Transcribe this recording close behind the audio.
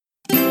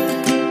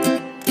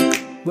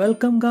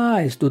Welcome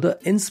guys to the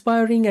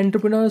Inspiring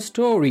Entrepreneur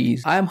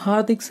Stories. I am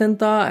Hardik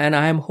Senta and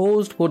I am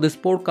host for this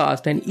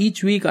podcast, and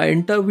each week I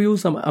interview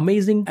some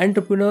amazing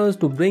entrepreneurs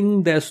to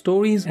bring their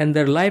stories and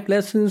their life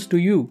lessons to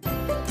you.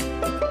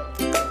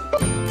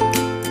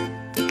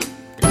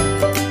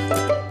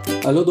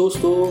 Hello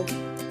दोस्तों,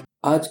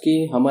 आज के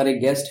हमारे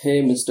guest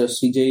है mister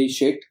Shrijay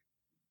Sheth.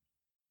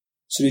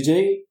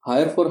 Shrijay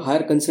higher for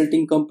higher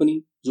consulting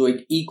company, जो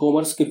एक e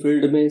commerce के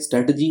field में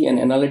strategy and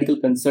analytical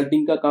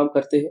consulting का काम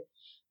करते हैं,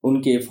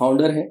 उनके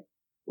फाउंडर हैं।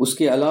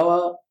 उसके अलावा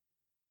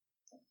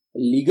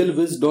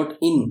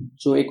legalviz.in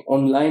जो एक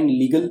online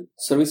legal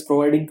service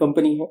providing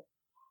company है,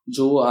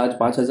 जो आज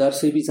 5000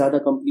 से भी ज्यादा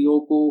कंपनियों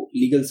को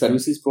लीगल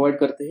सर्विसेज प्रोवाइड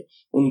करते हैं,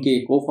 उनके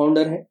को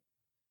फाउंडर हैं।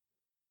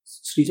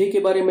 श्रीजय के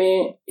बारे में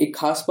एक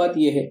खास बात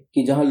यह है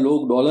कि जहां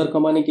लोग डॉलर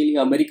कमाने के लिए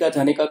अमेरिका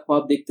जाने का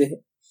ख्वाब देखते हैं,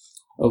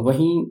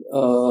 वहीं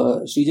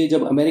श्रीजय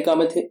जब अमेरिका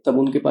में थे तब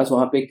उनके पास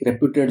वहां पे एक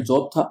रेप्यूटेड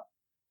जॉब था,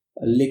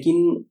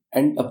 लेकिन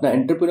अपना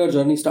एंटरप्रेन्योर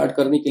जर्नी स्टार्ट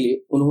करने के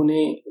लिए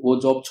उन्होंने वो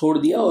जॉब छोड़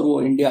दिया और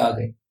वो इंडिया आ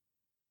गए।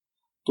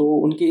 तो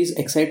उनके इस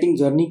एक्साइटिंग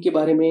जर्नी के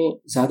बारे में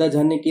ज्यादा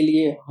जानने के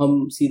लिए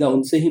हम सीधा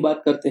उनसे ही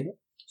बात करते हैं।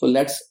 So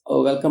let's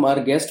welcome our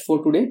guest for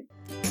today.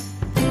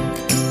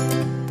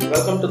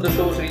 Welcome to the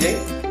show Shrijay.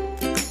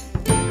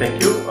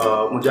 Thank you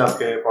मुझे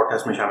आपके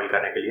पॉडकास्ट में शामिल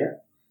करने के लिए।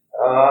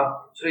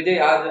 श्रीजय,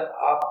 आज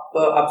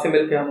आपसे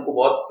मिलकर हमको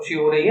बहुत खुशी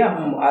हो रही है।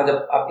 हम आज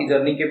आपकी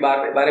जर्नी के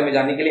बारे में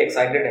जानने के लिए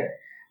एक्साइटेड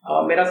है।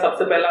 मेरा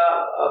सबसे पहला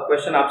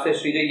क्वेश्चन आपसे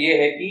श्रीजय ये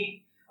है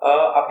कि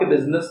आपके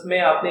बिजनेस में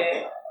आपने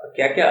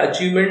क्या क्या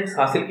अचीवमेंट्स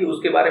हासिल की,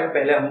 उसके बारे में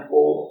पहले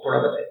हमको थोड़ा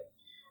बताइए।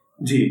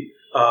 जी,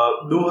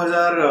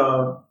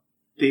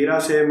 2013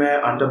 से मैं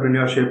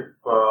एंटरप्रेन्योरशिप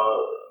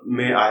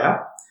में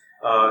आया।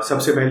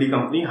 सबसे पहली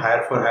company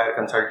hire for higher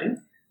consulting,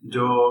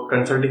 जो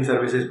कंसल्टिंग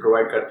सर्विसेज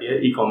प्रोवाइड करती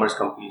है ई कॉमर्स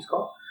कंपनीज को,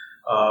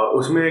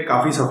 उसमें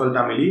काफ़ी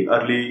सफलता मिली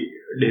अर्ली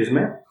डेज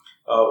में।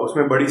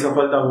 उसमें बड़ी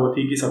सफलता वो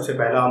थी कि सबसे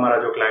पहला हमारा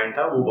जो क्लाइंट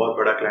था वो बहुत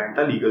बड़ा क्लाइंट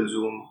था,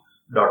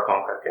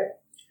 LegalZoom.com करके।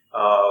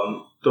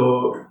 तो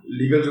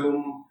LegalZoom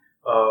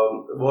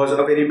was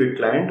a very big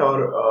client और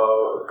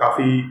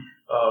काफ़ी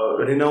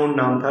रिनाउंड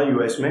नाम था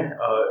यूएस में,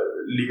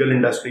 लीगल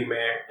इंडस्ट्री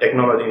में,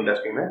 टेक्नोलॉजी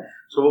इंडस्ट्री में।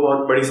 सो वो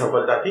बहुत बड़ी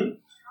सफलता थी।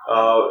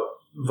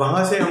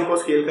 वहाँ से हमको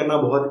स्केल करना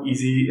बहुत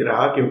ईजी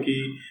रहा,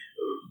 क्योंकि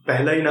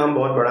पहला ही नाम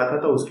बहुत बड़ा था।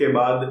 तो उसके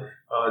बाद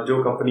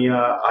जो कंपनियां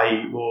आई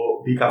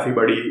वो भी काफ़ी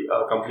बड़ी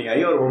कंपनी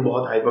आई और वो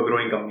बहुत हाइपर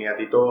ग्रोइंग कंपनियां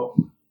थी। तो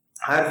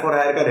हायर फॉर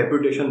हायर का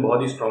रेपुटेशन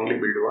बहुत ही स्ट्रांगली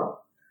बिल्ड हुआ।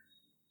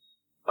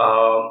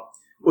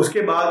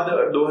 उसके बाद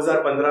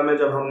 2015 में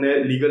जब हमने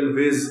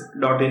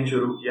legalviz.in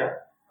शुरू किया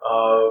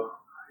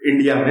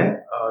इंडिया में,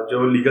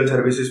 जो लीगल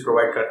सर्विसेज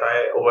प्रोवाइड करता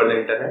है ओवर द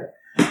इंटरनेट,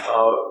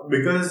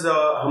 बिकॉज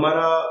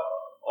हमारा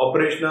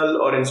ऑपरेशनल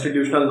और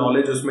इंस्टीट्यूशनल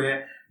नॉलेज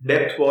उसमें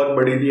डेप्थ बहुत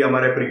बड़ी थी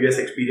हमारे प्रीवियस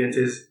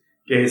एक्सपीरियंसेस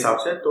के हिसाब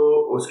से, तो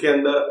उसके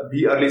अंदर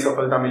भी अर्ली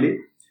सफलता मिली।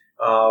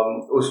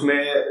 उसमें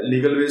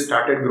LegalViz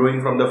started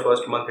growing from the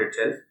first month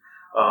itself,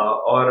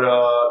 और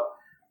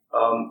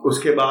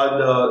उसके बाद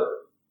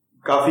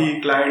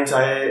काफ़ी क्लाइंट्स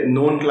आए,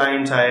 नोन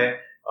क्लाइंट्स आए,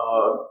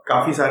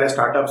 काफ़ी सारे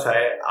स्टार्टअप्स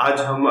आए।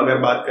 आज हम अगर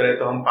बात करें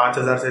तो हम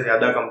 5000 से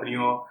ज़्यादा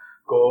कंपनियों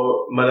को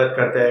मदद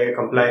करते हैं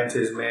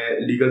कंप्लायंसेस में,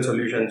 लीगल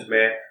सॉल्यूशंस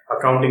में,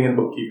 अकाउंटिंग एंड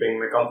बुक कीपिंग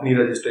में, कंपनी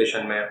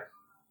रजिस्ट्रेशन में।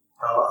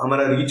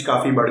 हमारा रीच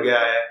काफ़ी बढ़ गया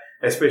है,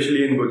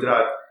 specially in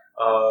Gujarat.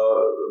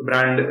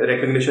 Brand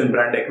recognition,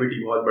 brand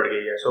equity बहुत बढ़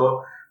गई है।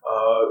 सो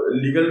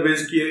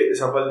LegalViz की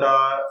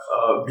सफलता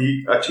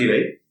भी अच्छी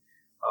रही,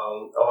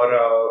 और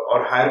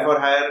हायर फॉर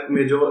हायर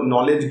में जो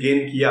नॉलेज गेन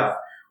किया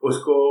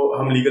उसको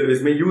हम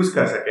LegalViz में यूज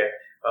कर सके।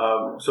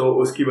 सो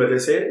उसकी वजह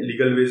से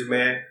LegalViz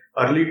में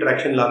अर्ली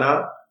ट्रैक्शन लाना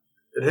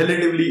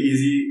रिलेटिवली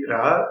इजी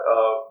रहा।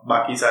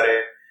 बाकी सारे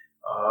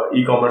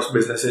ई कॉमर्स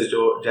बिजनेसेस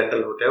जो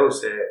जनरल होते हैं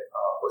उससे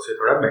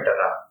थोड़ा बेटर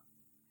रहा।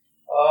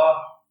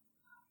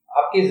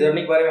 आपकी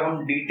जर्नी के बारे में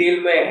हम डिटेल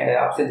में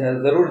आपसे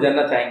जरूर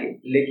जानना चाहेंगे,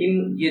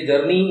 लेकिन ये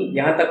जर्नी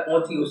यहाँ तक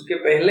पहुंची उसके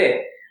पहले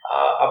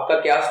आपका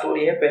क्या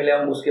स्टोरी है, पहले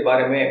हम उसके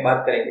बारे में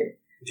बात करेंगे।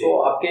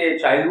 तो आपके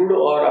चाइल्डहुड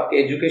और आपके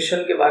एजुकेशन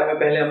के बारे में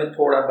पहले हमें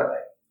थोड़ा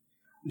बताएं।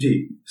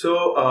 जी,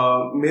 सो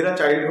मेरा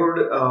चाइल्डहुड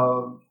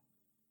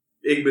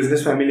एक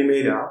बिजनेस फैमिली में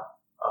ही रहा।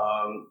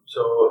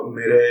 सो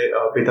मेरे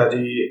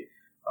पिताजी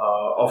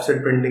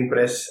ऑफसेट प्रिंटिंग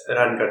प्रेस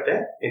रन करते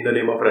हैं in the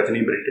name of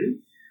Rajni brittle.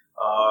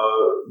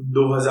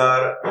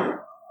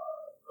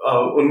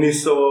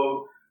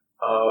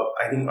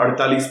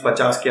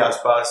 1948-50 के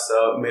आसपास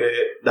मेरे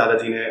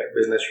दादाजी ने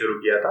बिजनेस शुरू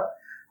किया था।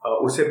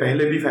 उससे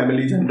पहले भी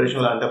फैमिली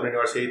जनरेशनल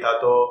एंटरप्रेन्योर से ही था,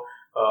 तो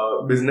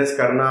बिजनेस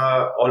करना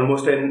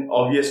ऑलमोस्ट एन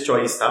ऑब्वियस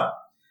चॉइस था।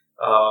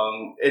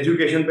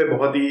 एजुकेशन पे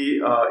बहुत ही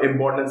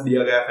इम्पोर्टेंस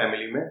दिया गया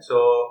फैमिली में। सो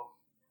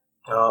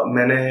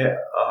मैंने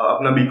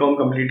अपना बीकॉम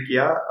कंप्लीट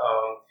किया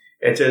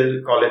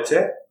HL कॉलेज से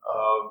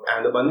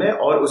अहमदाबाद में,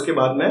 और उसके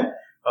बाद मैं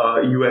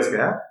यूएस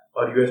गया,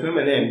 और यूएस में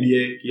मैंने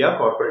MBA किया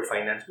कॉर्पोरेट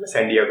फाइनेंस में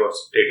सैन डिएगो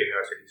स्टेट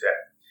यूनिवर्सिटी से।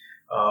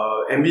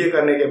 MBA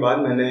करने के बाद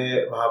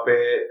मैंने वहाँ पे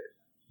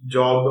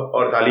जॉब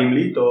और तालीम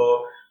ली,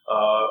 तो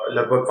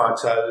लगभग 5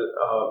 साल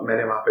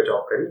मैंने वहाँ पे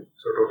जॉब करी।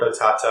 सो टोटल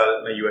 7 साल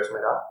मैं यूएस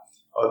में रहा,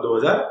 और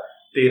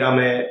 2013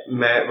 में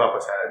मैं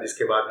वापस आया,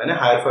 जिसके बाद मैंने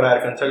हायर फॉर हायर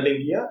कंसल्टिंग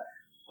किया,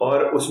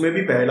 और उसमें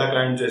भी पहला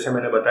क्लाइंट जैसे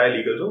मैंने बताया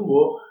LegalZoom,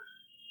 वो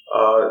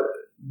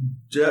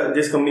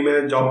जिस कंपनी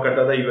में जॉब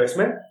करता था यूएस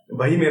में,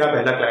 वही मेरा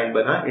पहला क्लाइंट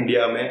बना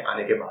इंडिया में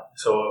आने के बाद।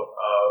 सो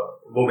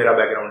वो मेरा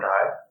बैकग्राउंड रहा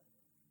है।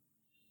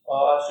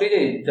 श्री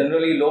जी,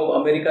 जनरली लोग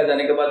अमेरिका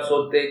जाने के बाद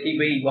सोचते हैं कि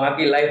भाई वहाँ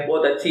की लाइफ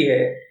बहुत अच्छी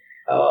है,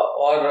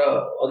 और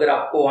अगर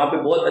आपको वहाँ पे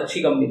बहुत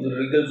अच्छी कंपनी जो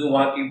LegalZoom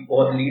वहाँ की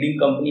बहुत लीडिंग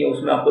कंपनी है,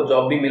 उसमें आपको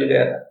जॉब भी मिल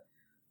गया था,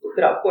 तो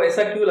फिर आपको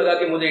ऐसा क्यों लगा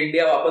कि मुझे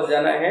इंडिया वापस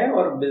जाना है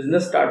और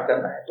बिजनेस स्टार्ट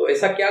करना है? तो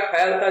ऐसा क्या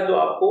ख्याल था जो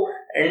आपको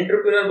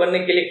एंटरप्रेन्योर बनने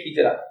के लिए खींच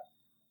रहा था?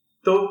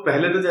 तो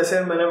पहले तो जैसे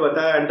मैंने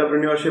बताया,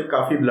 एंटरप्रेन्योरशिप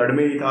काफी ब्लड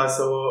में ही था।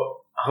 सो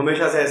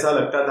हमेशा से ऐसा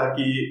लगता था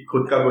कि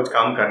खुद का कुछ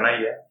काम करना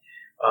ही है।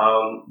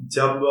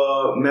 जब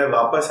मैं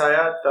वापस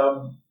आया तब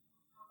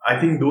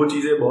आई थिंक दो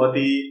चीजें बहुत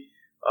ही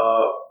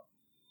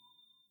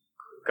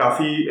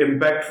काफी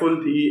इम्पैक्टफुल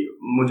थी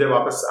मुझे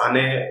वापस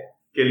आने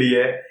के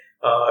लिए।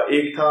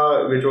 एक था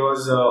which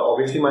was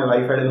obviously my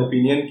wife had an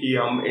opinion कि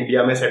हम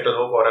इंडिया में सेटल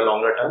हो for a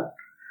longer term.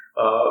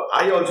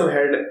 I also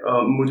had,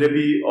 मुझे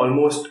भी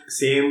ऑलमोस्ट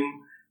सेम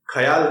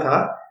ख्याल था,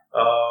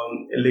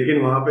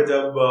 लेकिन वहां पे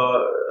जब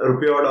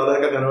रुपये और डॉलर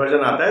का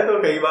कन्वर्जन आता है तो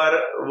कई बार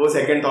वो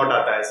सेकंड थॉट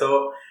आता है। सो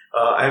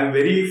आई एम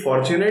वेरी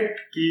फॉर्चुनेट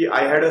कि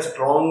I had a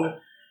strong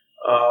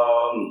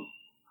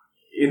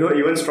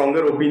even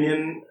stronger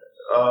opinion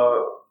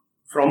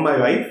from my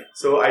wife,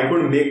 so I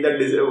could make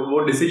that, वो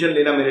डिसीजन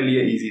लेना मेरे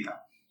लिए ईजी था।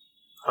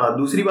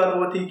 दूसरी बात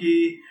वो थी कि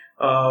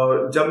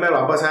जब मैं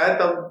वापस आया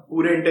तब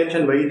पूरे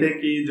इंटेंशन वही थे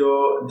कि जो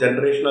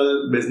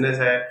जनरेशनल बिजनेस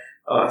है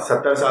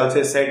 70 साल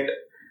से सेट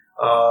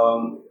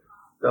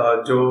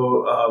जो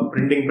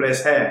प्रिंटिंग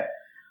प्रेस है,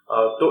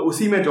 तो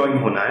उसी में ज्वाइन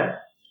होना है।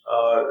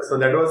 So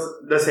that was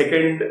the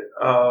second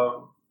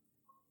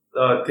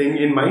thing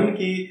in mind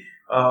कि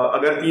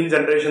अगर 3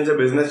 जनरेशन से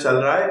बिजनेस चल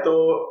रहा है तो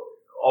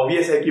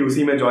ऑब्वियस है कि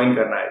उसी में ज्वाइन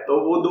करना है। तो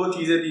वो 2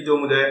 चीजें थी जो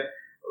मुझे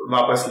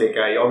वापस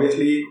लेके आई।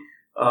 ऑब्वियसली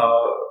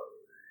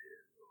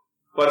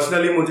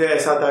पर्सनली मुझे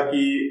ऐसा था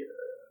कि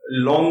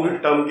लॉन्ग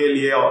टर्म के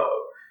लिए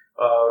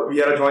we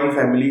are a joint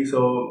family, सो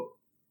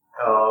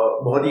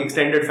बहुत ही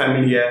एक्सटेंडेड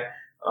फैमिली है।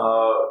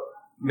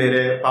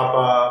 मेरे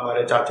पापा,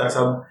 हमारे चाचा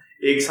सब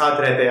एक साथ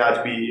रहते हैं आज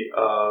भी।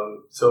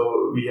 So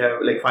we have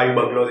like 5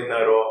 bungalows इन अ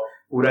रो,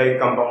 पूरा एक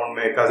कंपाउंड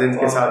में कजिन्स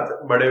के साथ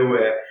बड़े हुए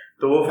हैं।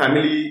 तो वो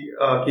फैमिली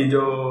की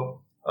जो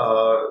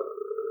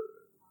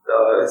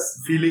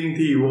फीलिंग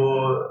थी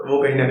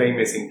वो कहीं ना कहीं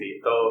मिसिंग थी,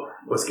 तो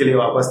उसके लिए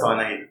वापस तो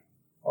आना ही।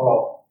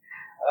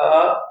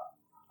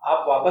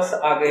 आप वापस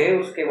आ गए,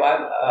 उसके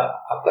बाद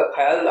आपका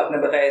ख्याल, आपने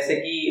बताया ऐसे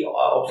कि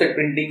ऑफसेट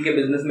प्रिंटिंग के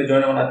बिजनेस में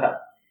ज्वाइन होना था,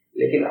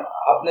 लेकिन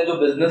आपने जो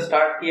बिजनेस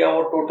स्टार्ट किया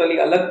वो टोटली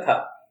अलग था।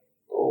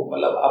 तो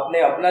मतलब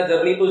आपने अपना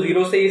जर्नी तो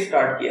जीरो से ही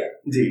स्टार्ट किया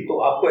जी। तो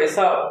आपको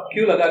ऐसा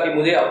क्यों लगा कि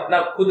मुझे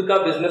अपना खुद का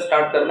बिजनेस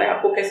स्टार्ट करना है?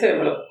 आपको कैसे,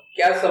 मतलब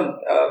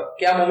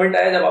क्या मोमेंट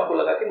आया जब आपको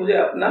लगा कि मुझे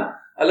अपना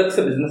अलग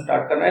से बिजनेस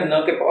स्टार्ट करना है,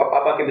 न कि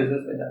पापा के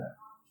बिजनेस में जाना है?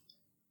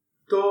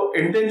 तो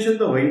इंटेंशन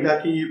तो वही था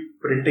कि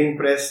प्रिंटिंग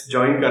प्रेस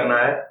ज्वाइन करना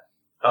है।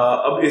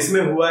 अब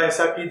इसमें हुआ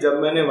ऐसा कि जब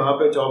मैंने वहां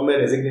पे जॉब में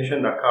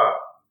रेजिग्नेशन रखा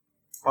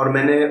और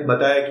मैंने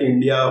बताया कि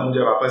इंडिया मुझे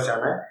वापस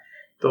जाना है,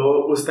 तो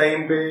उस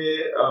टाइम पे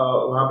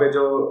वहां पे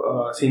जो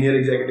सीनियर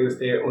एग्जीक्यूटिव्स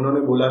थे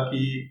उन्होंने बोला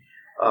कि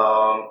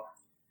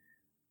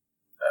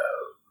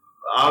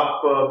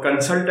आप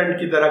कंसल्टेंट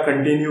की तरह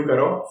कंटिन्यू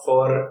करो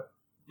फॉर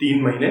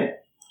 3 महीने।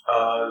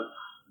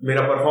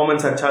 मेरा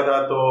परफॉर्मेंस अच्छा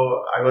था तो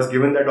I was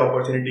given that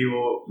opportunity,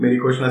 वो मेरी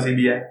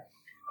खुशनसीबी है।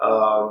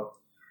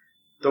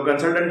 तो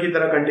कंसल्टेंट की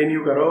तरह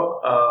कंटिन्यू करो।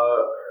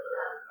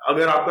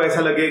 अगर आपको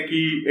ऐसा लगे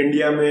कि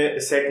इंडिया में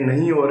सेट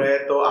नहीं हो रहा है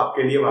तो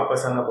आपके लिए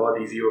वापस आना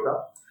बहुत इजी होगा।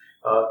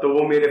 तो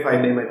वो मेरे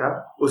फायदे में था।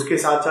 उसके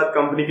साथ साथ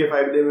कंपनी के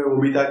फायदे में वो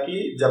भी था कि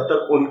जब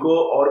तक उनको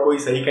और कोई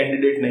सही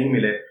कैंडिडेट नहीं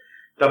मिले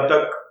तब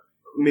तक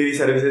मेरी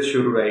सर्विसेज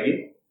शुरू रहेगी।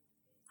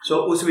 सो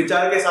उस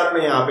विचार के साथ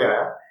मैं यहाँ पे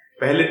आया।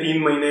 पहले 3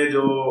 महीने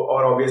जो,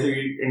 और ऑब्वियसली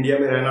इंडिया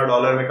में रहना,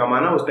 डॉलर में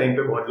कमाना उस टाइम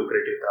पे बहुत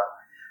लुक्रेटिव था।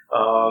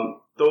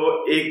 तो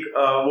एक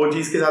वो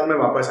चीज के साथ मैं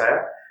वापस आया।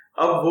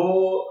 अब वो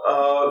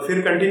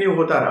फिर कंटिन्यू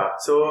होता रहा।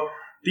 सो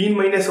 3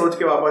 महीने सोच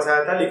के वापस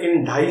आया था,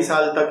 लेकिन 2.5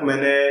 साल तक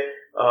मैंने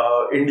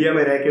इंडिया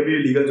में रह के भी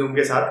LegalZoom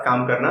के साथ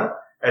काम करना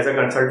एज अ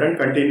कंसल्टेंट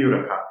कंटिन्यू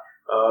रखा।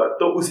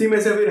 तो उसी में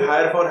से फिर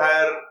हायर फॉर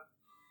हायर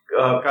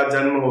का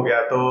जन्म हो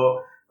गया। तो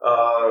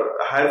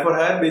higher for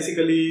higher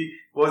basically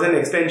was an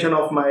extension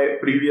of my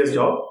previous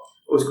job.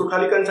 उसको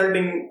खाली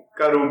कंसल्टिंग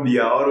का रूप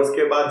दिया, और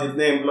उसके बाद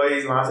जितने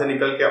एम्प्लॉइज वहां से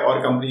निकल के और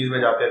कंपनीज में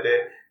जाते थे,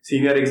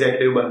 सीनियर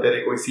एग्जीक्यूटिव बनते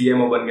थे, कोई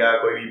CMO बन गया,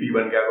 कोई VP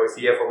बन गया, कोई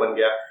CFO बन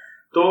गया।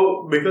 तो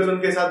बिकॉज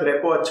उनके साथ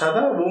रेपो अच्छा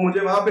था, वो मुझे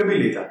वहां पे भी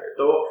ले जाते।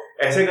 तो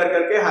ऐसे कर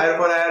करके higher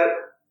for higher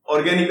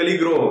organically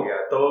grow हो गया।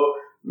 तो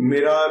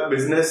मेरा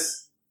बिजनेस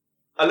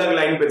अलग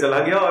लाइन पे चला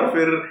गया, और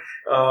फिर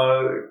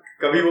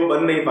कभी वो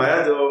बन नहीं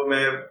पाया जो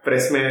मैं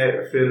प्रेस में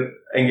फिर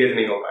एंगेज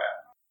नहीं हो पाया।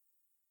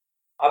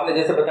 आपने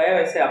जैसे बताया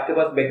वैसे आपके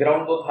पास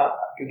बैकग्राउंड तो था,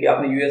 क्योंकि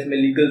आपने US में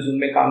LegalZoom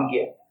में काम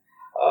किया,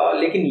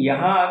 लेकिन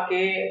यहाँ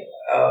आके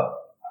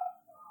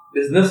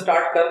बिजनेस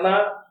स्टार्ट करना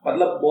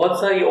मतलब बहुत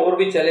सारी और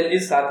भी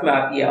चैलेंजेस साथ में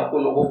आती है, आपको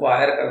लोगों को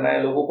हायर करना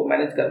है, लोगों को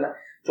मैनेज करना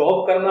है।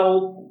 जॉब करना वो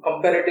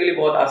कंपैरेटिवली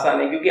बहुत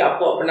आसान है क्योंकि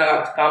आपको अपना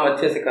काम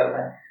अच्छे से करना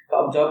है। तो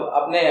अब जब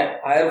आपने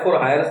हायर फॉर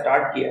हायर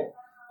स्टार्ट किया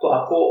तो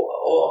आपको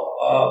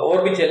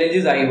और भी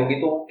चैलेंजेस आई होगी,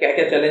 तो क्या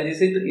क्या चैलेंजेस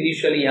है तो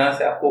इनिशियली यहाँ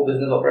से आपको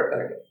बिजनेस ऑपरेट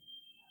करेंगे?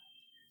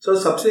 सो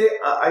सबसे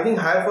I think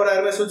higher for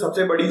Hire में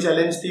सबसे बड़ी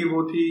चैलेंज थी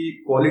वो थी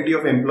क्वालिटी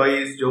ऑफ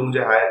एम्प्लॉइज जो मुझे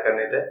हायर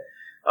करने थे।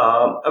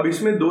 अब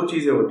इसमें दो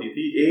चीजें होती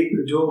थी, एक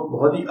जो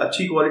बहुत ही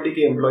अच्छी क्वालिटी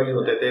के एम्प्लॉइज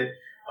होते थे,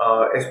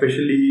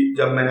 स्पेशली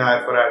जब मैंने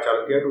हायर फॉर हायर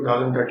चालू किया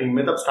 2013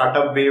 में, तब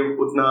स्टार्टअप वेव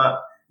उतना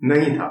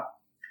नहीं था।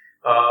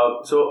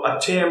 सो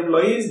अच्छे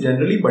एम्प्लॉइज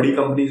जनरली बड़ी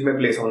कंपनीज में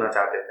प्लेस होना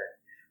चाहते थे,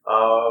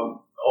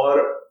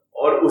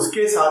 और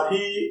उसके साथ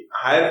ही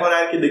हायर फॉर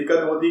हायर की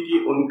दिक्कत वो थी कि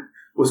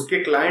उसके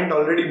क्लाइंट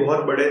ऑलरेडी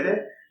बहुत बड़े थे,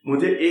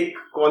 मुझे एक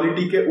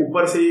क्वालिटी के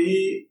ऊपर से ही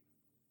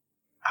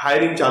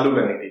हायरिंग चालू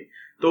करनी थी,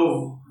 तो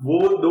वो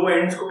दो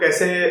एंड्स को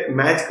कैसे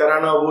मैच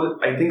कराना वो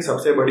आई थिंक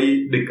सबसे बड़ी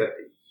दिक्कत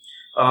थी।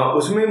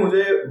 उसमें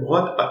मुझे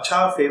बहुत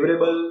अच्छा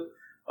फेवरेबल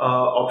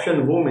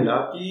ऑप्शन वो मिला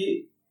कि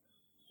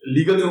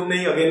LegalZoom ने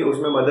ही अगेन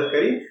उसमें मदद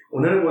करी।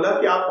 उन्होंने बोला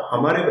कि आप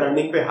हमारे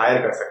ब्रांडिंग पे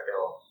हायर कर सकते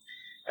हो,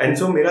 एंड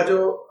सो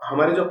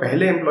हमारे जो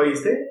पहले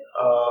एम्प्लॉइज थे,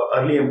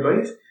 अर्ली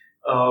एम्प्लॉइज,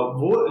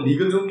 वो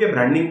LegalZoom के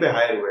ब्रांडिंग पे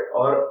हायर हुए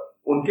और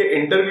उनके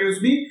इंटरव्यूज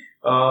भी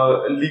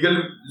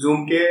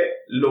LegalZoom के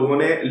लोगों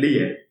ने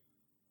लिए।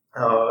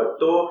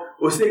 तो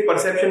उससे एक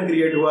परसेप्शन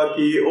क्रिएट हुआ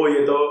कि ओ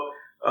ये तो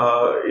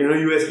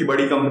यूएस की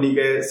बड़ी कंपनी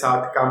के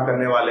साथ काम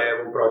करने वाले हैं,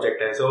 वो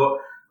प्रोजेक्ट है। So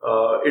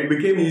it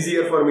became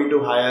easier for me to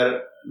hire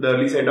the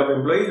early set of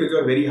employees which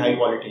are very high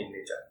quality in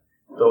nature.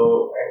 तो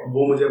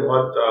वो मुझे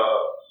बहुत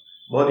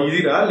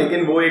ईजी रहा,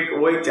 लेकिन वो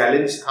एक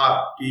चैलेंज था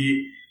कि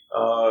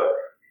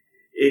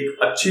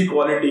एक अच्छी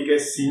क्वालिटी के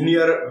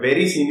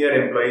वेरी सीनियर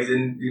एम्प्लॉइज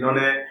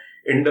जिन्होंने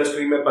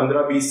इंडस्ट्री में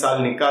 15-20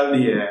 साल निकाल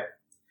दिए हैं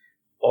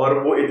और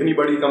वो इतनी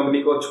बड़ी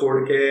कंपनी को छोड़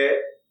के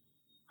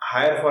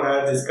हायर फॉर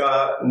हायर जिसका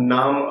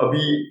नाम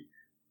अभी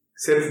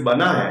सिर्फ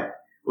बना है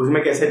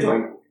उसमें कैसे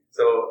ज्वाइन।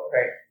 सो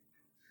राइट।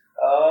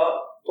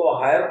 तो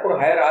हायर फॉर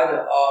हायर आज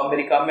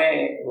अमेरिका में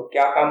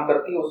क्या काम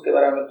करती है उसके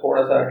बारे में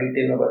थोड़ा सा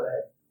डिटेल में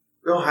बताएं।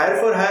 तो हायर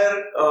फॉर हायर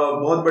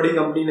बहुत बड़ी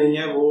कंपनी नहीं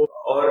है वो,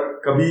 और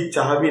कभी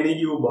चाह भी नहीं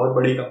कि वो बहुत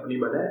बड़ी कंपनी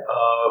बने,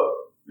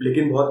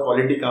 लेकिन बहुत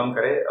क्वालिटी काम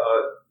करे,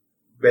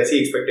 वैसी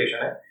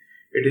एक्सपेक्टेशन है।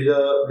 It is a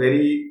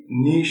very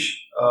niche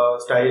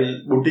style,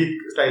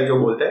 boutique style जो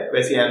बोलते हैं,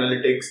 वैसी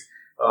analytics,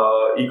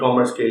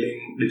 e-commerce scaling,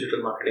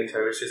 digital marketing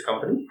services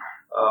company,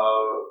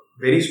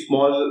 very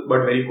small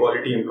but very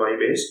quality employ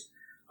based.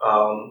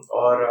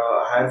 और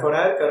हायर फॉर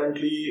हायर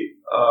करंटली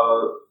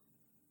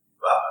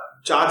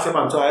 4 से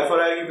 5। हायर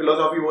फॉर हायर की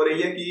फिलोसॉफी हो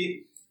रही है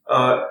कि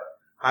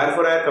हायर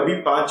फॉर हायर कभी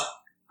 5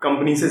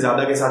 कंपनी से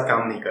ज्यादा के साथ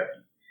काम नहीं करती।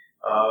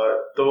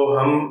 तो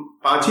हम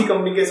 5 ही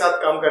कंपनी के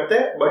साथ काम करते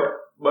हैं,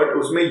 बट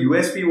उसमें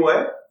यूएसपी वो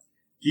है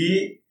कि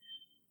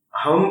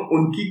हम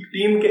उनकी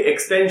टीम के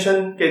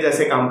एक्सटेंशन के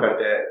जैसे काम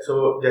करते हैं।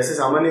 सो जैसे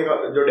सामान्य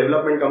जो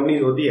डेवलपमेंट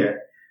कंपनीज होती है,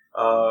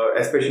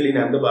 स्पेशली इन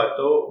अहमदाबाद,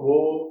 तो वो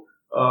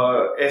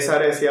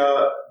SRS या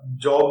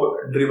जॉब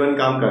ड्रिवन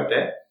काम करते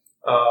हैं,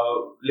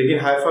 लेकिन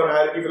हायर फॉर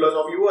हायर की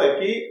फिलोसॉफी वो है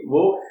कि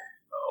वो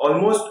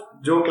ऑलमोस्ट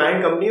जो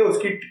क्लाइंट कंपनी है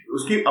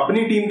उसकी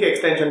अपनी टीम के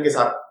एक्सटेंशन के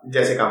साथ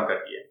जैसे काम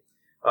करती है।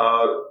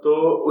 तो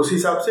उस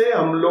हिसाब से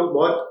हम लोग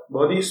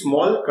बहुत ही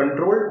small,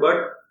 controlled but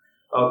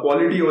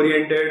quality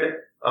oriented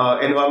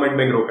environment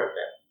में ग्रो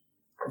करते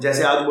हैं।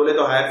 जैसे आज बोले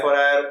तो हायर फॉर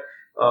हायर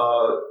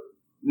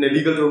ने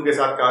LegalZoom के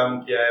साथ काम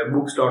किया है,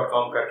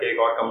 books.com करके एक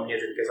और कंपनी है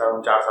जिनके साथ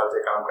हम 4 साल से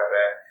काम कर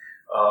रहे हैं।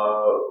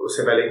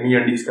 उससे पहले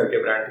MeUndies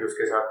करके ब्रांड थी,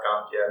 उसके साथ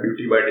काम किया।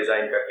 ब्यूटी बाय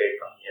डिजाइन करके एक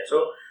कंपनी है। सो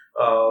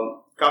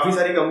काफी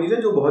सारी कंपनीज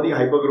हैं जो बहुत ही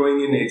हाइपर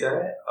ग्रोइंग इन नेचर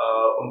है,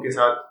 उनके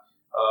साथ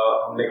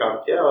हमने काम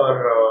किया, और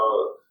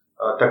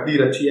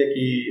तकदीर अच्छी है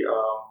कि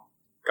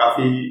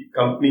काफी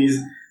कंपनीज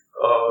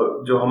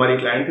जो हमारी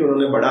क्लाइंट थी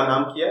उन्होंने बड़ा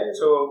नाम किया है।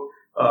 सो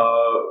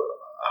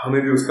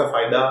हमें भी उसका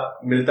फायदा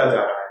मिलता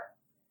जा रहा है।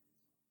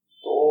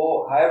 तो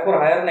हायर फॉर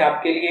हायर ने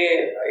आपके लिए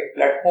एक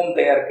प्लेटफॉर्म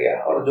तैयार किया,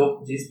 और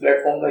जिस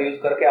प्लेटफॉर्म का यूज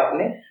करके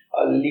आपने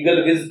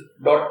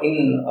legalviz.in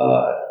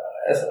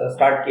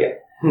स्टार्ट किया,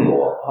 तो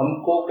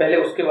हमको पहले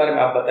उसके बारे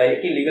में आप बताइए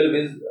कि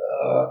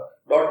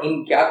legalviz.in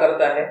क्या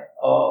करता है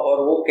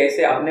और वो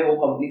कैसे आपने वो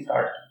कंपनी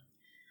स्टार्ट की।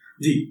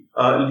 जी,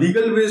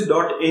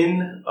 legalviz.in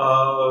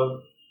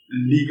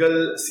legal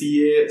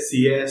CA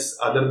CS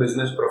other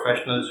business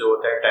professionals जो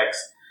होते हैं, टैक्स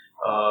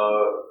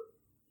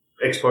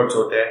एक्सपर्ट्स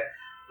होते हैं,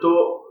 तो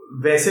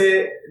वैसे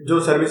जो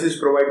सर्विसेज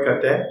प्रोवाइड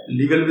करते हैं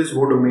LegalViz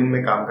वो डोमेन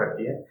में काम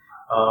करती है।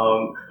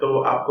 तो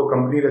आपको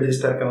कंपनी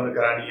रजिस्टर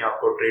करानी है,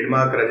 आपको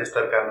ट्रेडमार्क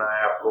रजिस्टर करना है,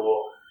 आपको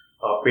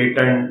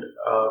पेटेंट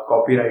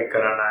कॉपीराइट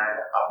कराना है,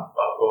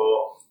 आपको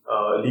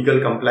लीगल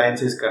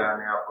कंप्लायंसेस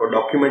कराने हैं, आपको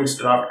डॉक्यूमेंट्स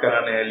ड्राफ्ट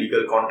कराने हैं,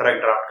 लीगल कॉन्ट्रैक्ट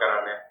ड्राफ्ट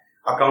कराने हैं,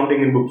 अकाउंटिंग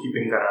एंड बुक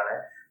कीपिंग कराना है।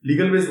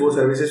 LegalViz वो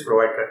सर्विसेज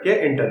प्रोवाइड करती है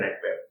इंटरनेट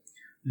पे।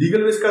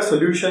 LegalViz का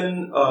सोल्यूशन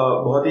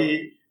बहुत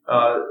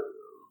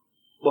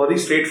ही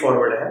स्ट्रेट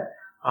फॉरवर्ड है।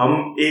 हम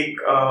एक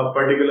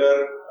पर्टिकुलर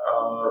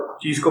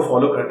चीज को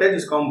फॉलो करते हैं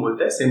जिसको हम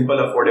बोलते हैं सिंपल,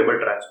 अफोर्डेबल,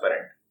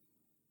 ट्रांसपेरेंट।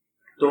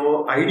 तो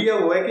आइडिया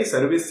वो है कि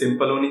सर्विस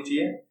सिंपल होनी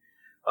चाहिए,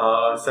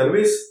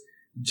 सर्विस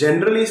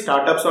जनरली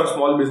स्टार्टअप्स और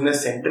स्मॉल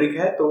बिजनेस सेंट्रिक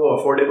है तो वो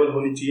अफोर्डेबल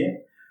होनी चाहिए,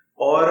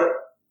 और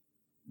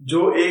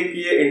जो एक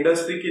ये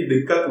इंडस्ट्री की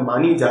दिक्कत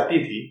मानी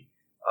जाती थी,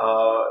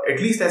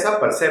 एटलीस्ट ऐसा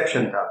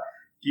परसेप्शन था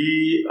कि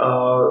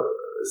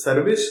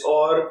सर्विस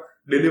और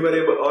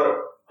डिलीवरेबल और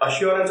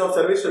अश्योरेंस ऑफ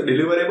सर्विस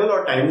डिलीवरेबल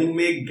और टाइमिंग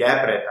में एक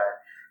गैप रहता है,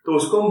 तो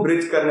उसको हम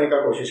ब्रिज करने का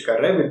कोशिश कर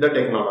रहे हैं विद द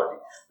टेक्नोलॉजी।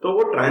 तो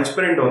वो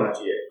ट्रांसपेरेंट होना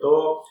चाहिए, तो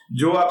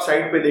जो आप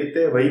साइट पे देखते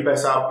हैं वही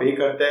पैसा आप पे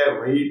करते हैं,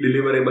 वही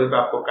डिलीवरेबल पे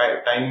आपको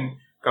टाइम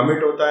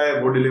कमिट होता है,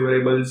 वो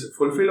डिलीवरेबल्स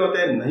फुलफिल होते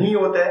हैं, नहीं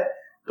होते हैं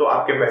तो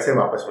आपके पैसे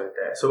वापस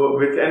मिलते हैं। So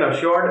with an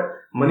assured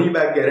money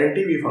back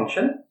guarantee we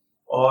function,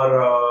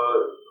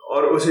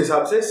 और उस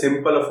हिसाब से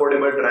सिंपल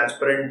अफोर्डेबल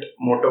ट्रांसपेरेंट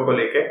मोटो को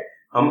लेके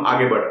हम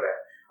आगे बढ़ रहे हैं।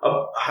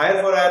 अब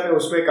हायर फॉर हायर ने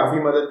उसमें काफी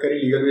मदद करी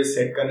लीगल वेज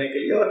सेट करने के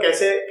लिए, और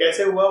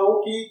कैसे हुआ वो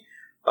कि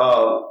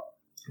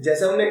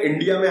जैसे हमने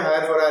इंडिया में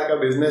हायर फॉर हायर का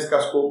बिजनेस का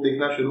स्कोप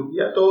देखना शुरू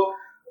किया तो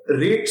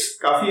रेट्स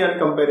काफी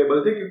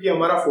अनकंपेरेबल थे, क्योंकि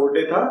हमारा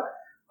फोर्टे था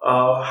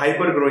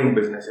हाइपर ग्रोइंग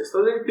बिजनेसेस।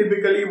 तो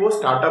टिपिकली वो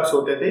स्टार्टअप्स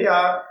होते थे या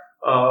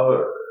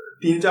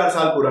 3-4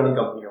 साल पुरानी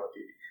कंपनियां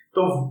होती थी।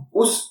 तो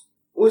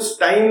उस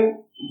टाइम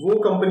वो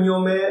कंपनियों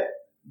में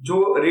जो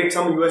रेट्स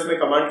हम यूएस में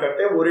कमांड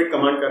करते हैं वो रेट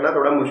कमांड करना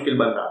थोड़ा मुश्किल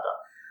बन रहा था,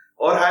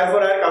 और हायर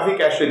फॉर हायर काफी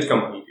कैश रिच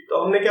कंपनी थी।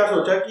 तो हमने क्या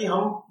सोचा कि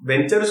हम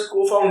वेंचर्स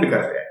को फाउंड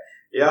करते हैं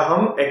या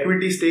हम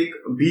इक्विटी स्टेक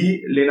भी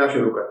लेना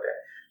शुरू करते हैं।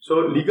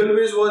 सो legal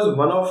veg was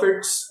one of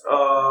its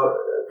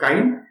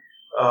kind,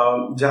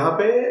 जहां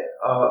पे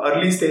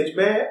अर्ली स्टेज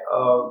में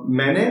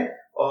मैंने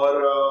और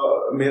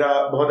मेरा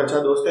बहुत अच्छा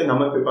दोस्त है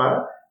नमन पिपारा,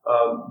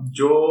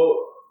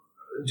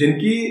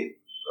 जिनकी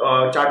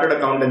चार्टर्ड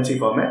अकाउंटेंसी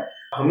फर्म है,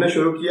 हमने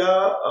शुरू किया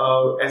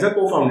एज अ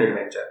को फाउंडेड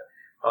वेंचर,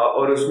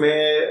 और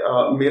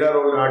उसमें मेरा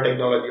रोल रहा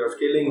टेक्नोलॉजी और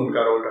स्केलिंग,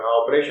 उनका रोल रहा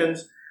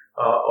ऑपरेशंस,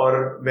 और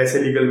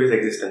वैसे लीगल वेज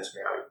एग्जिस्टेंस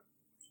में आ गई।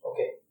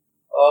 ओके,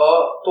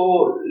 तो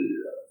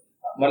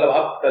मतलब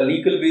आप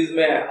लीगल वेज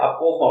में आप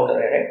को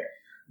फाउंडर है, राइट?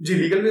 जी,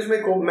 लीगल वेज में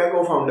मैं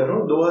को फाउंडर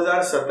हूँ।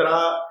 2017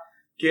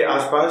 के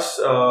आसपास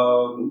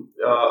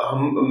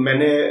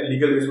मैंने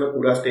लीगल वेज में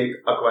पूरा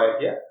स्टेक अक्वायर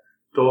किया।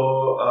 तो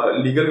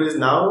legal veg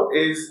now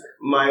is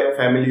my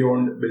family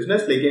owned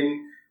business, लेकिन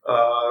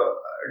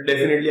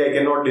definitely I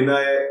can not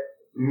deny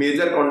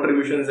major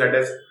contributions that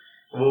is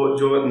वो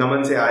जो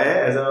नमन से आया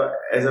है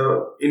as a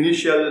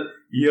initial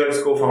years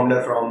co-founder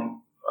from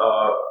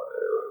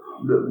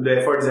the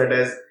efforts that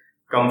has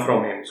come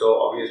from him. So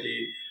obviously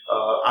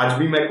आज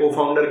भी मैं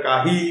co-founder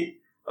का ही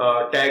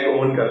टैग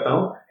ओन करता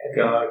हूँ,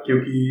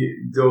 क्योंकि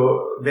जो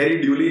very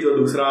duly जो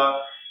दूसरा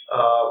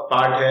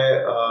पार्ट है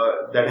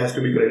that has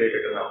to be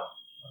credited now.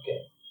 Okay.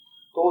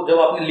 तो जब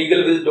आपने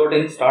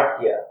legalviz.in स्टार्ट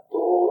किया तो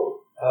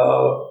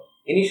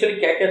इनिशियली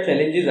क्या क्या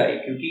चैलेंजेस आई,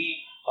 क्योंकि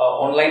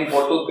ऑनलाइन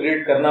पोर्टल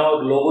क्रिएट करना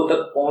और लोगों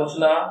तक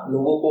पहुंचना,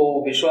 लोगों को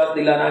विश्वास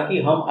दिलाना कि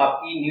हम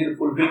आपकी नीड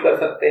फुलफिल कर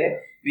सकते हैं,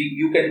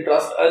 यू कैन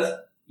ट्रस्ट अस,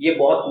 ये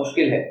बहुत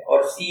मुश्किल है,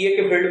 और सीए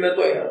के फील्ड में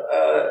तो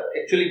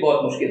एक्चुअली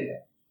बहुत मुश्किल है।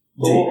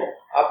 तो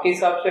आपके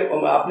हिसाब से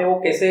आपने वो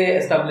कैसे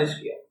एस्टैब्लिश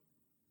किया?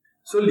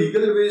 सो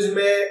लीगल वेज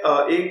में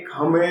एक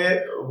हमें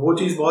वो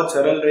चीज बहुत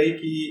सरल रही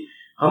कि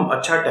हम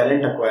अच्छा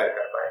टैलेंट अक्वायर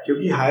कर पाए,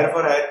 क्योंकि हायर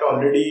फॉर हायर का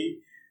ऑलरेडी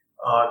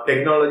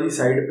टेक्नोलॉजी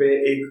साइड पे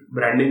एक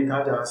ब्रांडिंग था,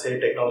 जहां से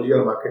टेक्नोलॉजी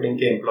और मार्केटिंग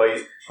के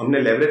एम्प्लॉइज हमने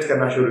लेवरेज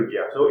करना शुरू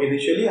किया। सो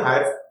इनिशियली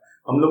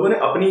हम लोगों ने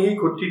अपनी ही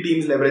खुद की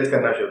टीम्स लेवरेज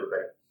करना शुरू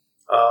करी।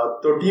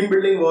 तो team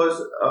building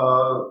was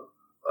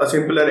a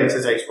simpler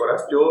exercise for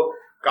us, जो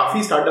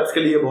काफी स्टार्टअप्स के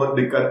लिए बहुत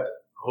दिक्कत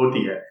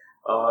होती है।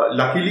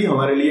 लकीली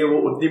हमारे लिए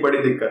वो उतनी बड़ी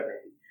दिक्कत नहीं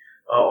थी।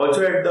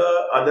 Also at the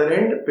other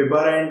end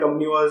Pipara and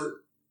company was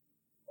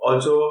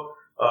also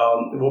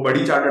वो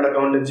बड़ी चार्टर्ड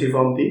अकाउंटेंसी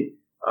फर्म थी,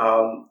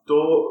 तो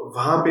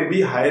वहां पे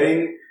भी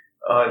हायरिंग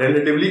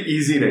रिलेटिवली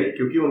इजी रही,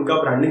 क्योंकि उनका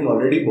ब्रांडिंग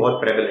ऑलरेडी बहुत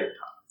प्रेवलेंट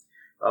था।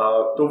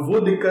 तो वो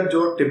दिक्कत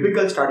जो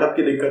टिपिकल स्टार्टअप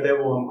की दिक्कत है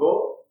वो हमको,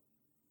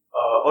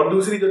 और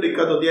दूसरी जो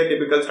दिक्कत होती है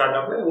टिपिकल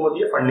स्टार्टअप में वो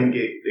होती है फंडिंग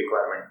की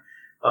requirement.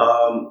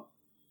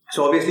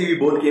 So obviously we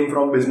both came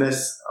from business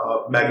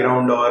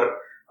background, और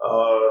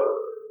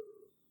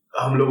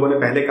हम लोगों ने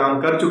पहले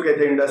काम कर चुके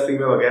थे इंडस्ट्री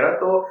में वगैरह,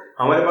 तो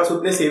हमारे पास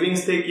उतने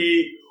सेविंग्स थे कि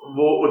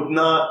वो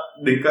उतना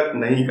दिक्कत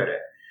नहीं करे।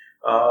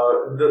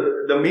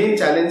 The main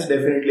challenge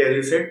definitely as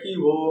you said कि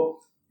वो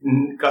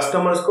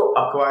कस्टमर्स को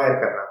अक्वायर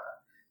करना था।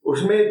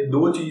 उसमें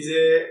दो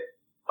चीजें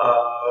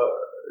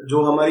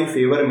जो हमारी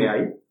फेवर में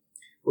आई,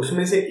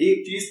 उसमें से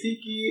एक चीज थी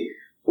कि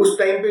उस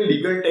टाइम पे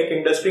लीगल टेक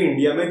इंडस्ट्री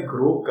इंडिया में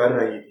ग्रो कर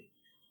रही थी,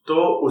 तो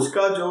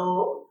उसका जो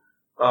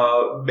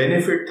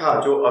बेनिफिट था,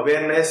 जो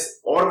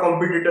अवेयरनेस और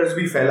कॉम्पिटिटर्स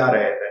भी फैला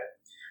रहे थे,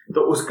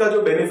 तो उसका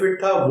जो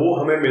बेनिफिट था वो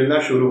हमें मिलना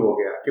शुरू हो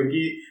गया।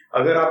 क्योंकि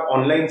अगर आप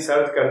ऑनलाइन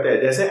सर्च करते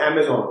हैं, जैसे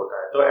अमेजोन होता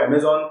है, तो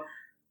अमेजोन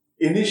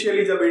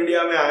इनिशियली जब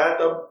इंडिया में आया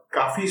तब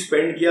काफी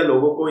स्पेंड किया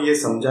लोगों को ये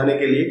समझाने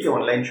के लिए कि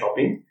ऑनलाइन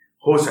शॉपिंग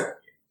हो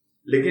सकती है,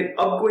 लेकिन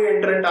अब कोई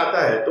एंट्रेंट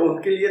आता है तो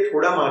उनके लिए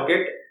थोड़ा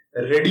मार्केट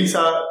रेडी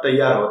सा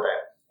तैयार होता है।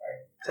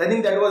 I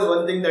think that was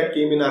one thing that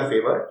came in our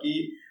favour कि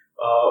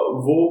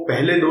वो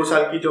पहले 2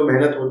 साल की जो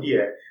मेहनत होती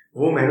है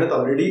वो मेहनत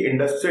ऑलरेडी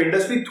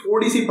इंडस्ट्री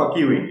थोड़ी सी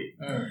पकी हुई थी।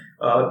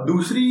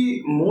 दूसरी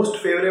मोस्ट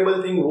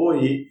फेवरेबल थिंग वो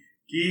ही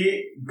कि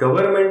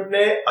गवर्नमेंट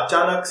ने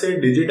अचानक से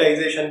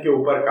डिजिटाइजेशन के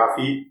ऊपर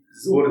काफी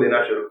जोर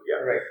देना शुरू किया।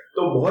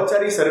 तो बहुत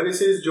सारी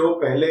सर्विसेज जो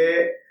पहले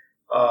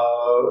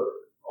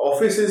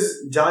ऑफिसेज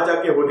जा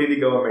जाके होती थी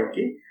गवर्नमेंट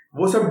की,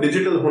 वो सब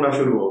डिजिटल होना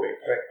शुरू हो गई।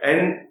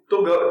 एंड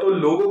तो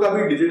लोगों का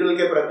भी डिजिटल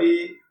के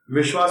प्रति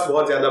विश्वास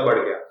बहुत ज्यादा बढ़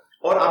गया,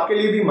 और आपके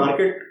लिए भी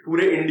मार्केट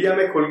पूरे इंडिया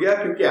में खुल गया,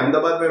 क्योंकि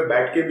अहमदाबाद में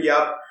बैठ के भी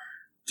आप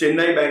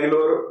चेन्नई,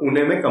 बैंगलोर,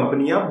 पुणे में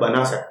कंपनियां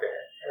बना सकते हैं।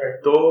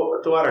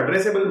 तो our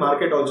addressable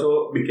market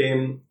also became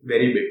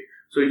very big.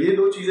 So ये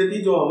दो चीजें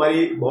थी जो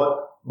हमारी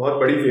बहुत बहुत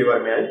बड़ी फेवर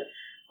में आई।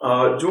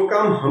 जो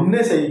काम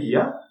हमने सही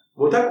किया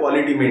वो था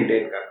क्वालिटी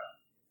मेंटेन करना,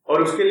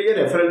 और उसके लिए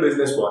रेफरल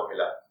बिजनेस बहुत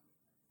मिला।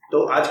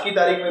 तो आज की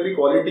तारीख में भी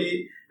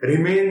quality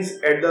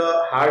remains at the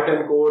heart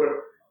and core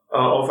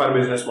of our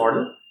business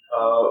model.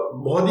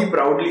 बहुत ही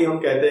प्राउडली हम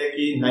कहते हैं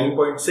कि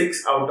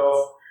 9.6 out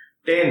of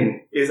 10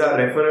 is our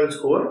referral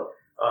score,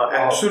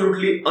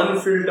 absolutely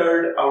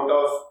unfiltered out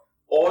of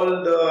all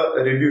the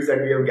reviews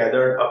that we have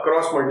gathered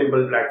across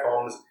multiple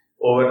platforms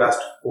over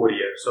last 4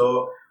 years. So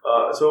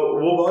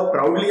वो बहुत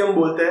proudly हम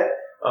बोलते हैं,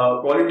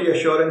 quality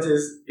assurance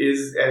is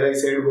as I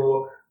said वो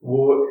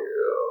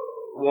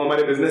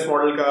हमारे business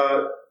model का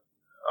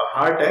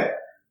heart है,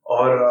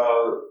 और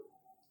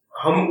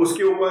हम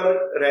उसके ऊपर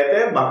रहते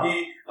हैं। बाकी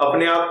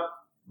अपने आप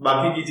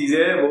बाकी की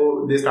चीजें वो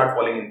they start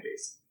falling in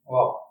place.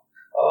 वाह,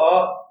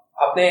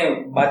 आपने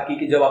बात की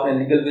कि जब आपने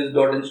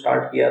legalviz.in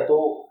स्टार्ट किया तो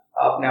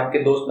आपने आपके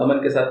दोस्त नमन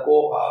के साथ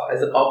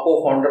एज अ को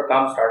फाउंडर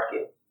काम स्टार्ट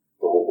किया।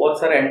 तो बहुत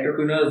सारे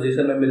एंटरप्रेन्योर्स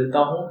जिसे मैं मिलता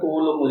हूँ तो वो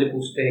लोग मुझे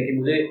पूछते हैं कि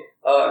मुझे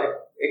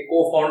एक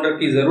को फाउंडर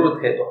की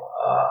जरूरत है, तो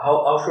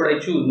हाउ शुड आई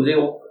चूज, मुझे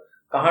वो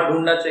कहाँ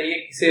ढूंढना चाहिए,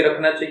 किसे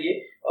रखना चाहिए,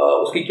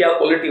 उसकी क्या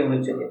क्वालिटी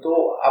होनी चाहिए। तो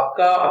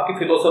आपकी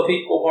फिलोसफी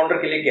को फाउंडर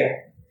के लिए क्या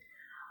है?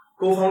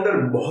 को फाउंडर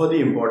बहुत ही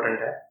इंपॉर्टेंट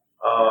है।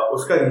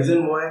 उसका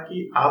रीजन वो है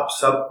कि आप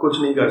सब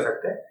कुछ नहीं कर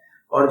सकते,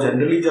 और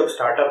जनरली जब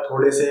स्टार्टअप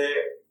थोड़े से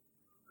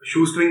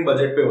शूस्ट्रिंग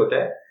बजट पे होता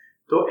है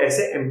तो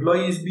ऐसे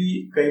एम्प्लॉइज भी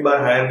कई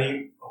बार हायर नहीं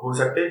हो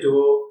सकते जो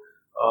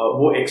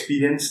वो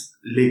एक्सपीरियंस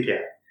लेके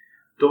आए।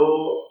 तो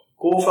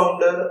को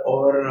फाउंडर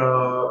और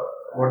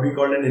what we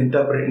call N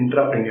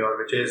intrapreneur,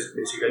 which is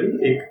basically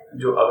एक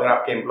जो अगर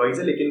आपके एम्प्लॉइज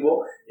है लेकिन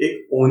वो एक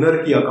ओनर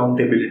की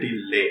अकाउंटेबिलिटी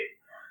ले,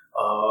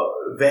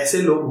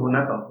 वैसे लोग होना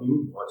कंपनी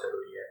में बहुत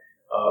जरूरी है,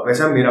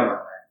 वैसा मेरा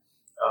मानना है।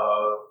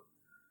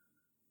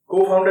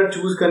 को फाउंडर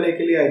चूज करने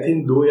के लिए आई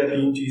थिंक 2 या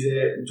 3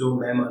 चीजें जो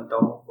मैं मानता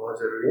हूँ बहुत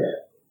जरूरी है।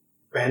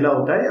 पहला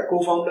होता है या को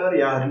फाउंडर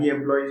या री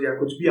एम्प्लॉइज या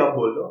कुछ भी आप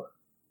बोल लो,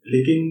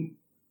 लेकिन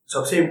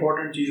सबसे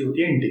इंपॉर्टेंट चीज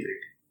होती है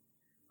इंटीग्रिटी,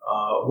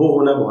 वो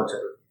होना बहुत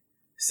जरूरी है।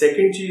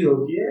 सेकंड चीज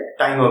होती है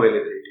time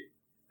availability,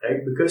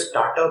 right, because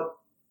startup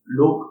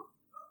लोग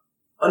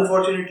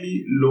अनफॉर्चुनेटली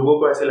लोगों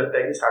को ऐसे लगता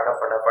है कि स्टार्टअप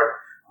फटाफट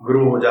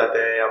ग्रो हो जाते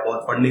हैं या बहुत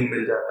फंडिंग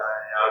मिल जाता है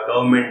या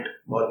गवर्नमेंट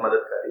बहुत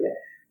मदद कर रही है,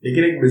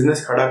 लेकिन एक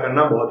बिजनेस खड़ा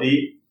करना बहुत ही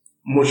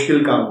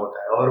मुश्किल काम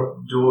होता है। और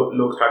जो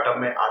लोग स्टार्टअप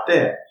में आते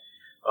हैं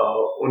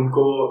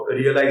उनको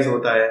रियलाइज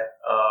होता है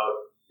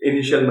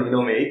इनिशियल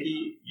महीनों में कि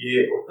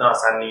ये उतना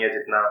आसान नहीं है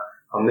जितना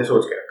हमने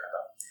सोच के रखा था।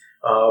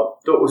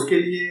 तो उसके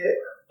लिए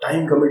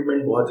टाइम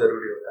कमिटमेंट बहुत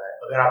जरूरी होता है।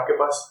 अगर आपके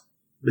पास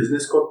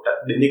बिजनेस को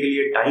देने के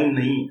लिए टाइम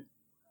नहीं है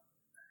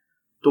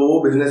तो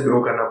वो बिजनेस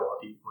ग्रो करना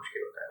बहुत ही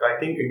मुश्किल होता है। तो आई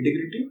थिंक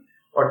इंटीग्रिटी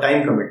और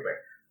टाइम कमिटमेंट।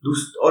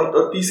 और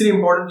तीसरी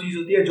इंपॉर्टेंट चीज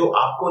होती है जो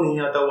आपको नहीं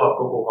आता वो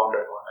आपको को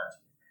फाउंडर को आना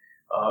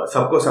चाहिए।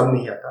 सबको सब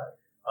नहीं आता।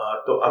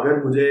 तो अगर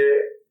मुझे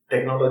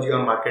टेक्नोलॉजी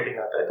और मार्केटिंग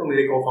आता है तो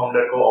मेरे को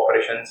फाउंडर को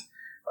ऑपरेशंस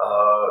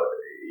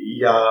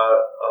या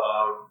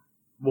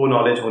वो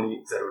नॉलेज होनी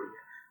जरूरी है।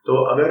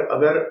 तो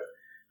अगर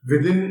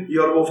विद इन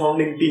योर को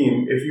founding team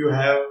if you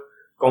have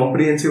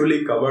comprehensively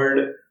covered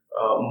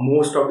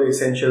most of the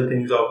essential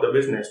things of the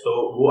business, तो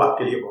वो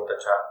आपके लिए बहुत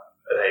अच्छा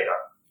रहेगा।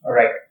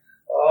 राइट।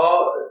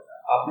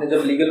 आपने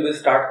जब लीगलविज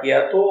स्टार्ट किया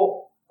तो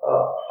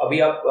अभी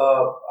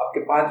आपके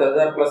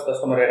 5000 प्लस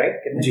कस्टमर है, राइट?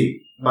 कितने? जी,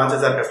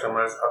 5000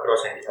 कस्टमर्स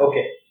अक्रॉस इंडिया।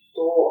 ओके,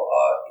 तो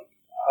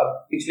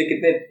पिछले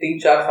कितने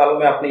 3-4 सालों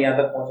में आपने यहाँ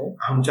तक पहुंचे?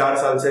 हम 4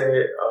 साल से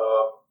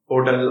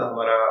पोर्टल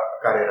हमारा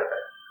कार्यरत है।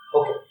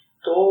 ओके,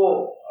 तो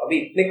अभी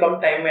इतने कम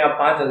टाइम में आप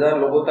 5000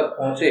 लोगों तक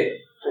पहुंचे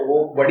तो वो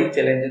बड़ी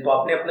चैलेंज है। तो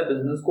आपने अपने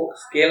बिजनेस को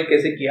स्केल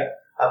कैसे किया?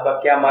 आपका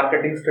क्या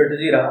मार्केटिंग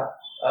स्ट्रेटजी रहा,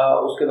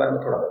 उसके बारे में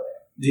थोड़ा बताएं।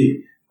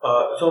 जी,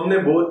 तो हमने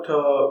बहुत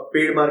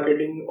पेड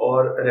मार्केटिंग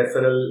और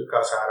रेफरल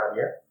का सहारा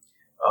लिया।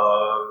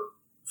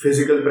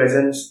 फिजिकल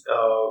प्रेजेंस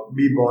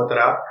भी बहुत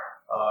रहा।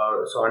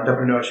 सो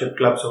एंटरप्रेन्योरशिप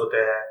क्लब्स होते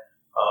हैं,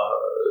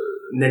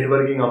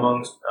 networking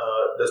amongst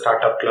the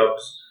startup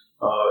clubs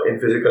in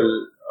physical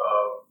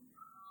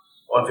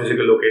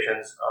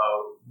locations,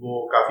 वो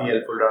काफी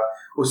हेल्पफुल रहा।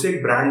 उससे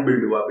एक ब्रांड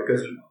बिल्ड हुआ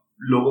बिकॉज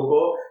लोगों को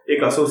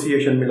एक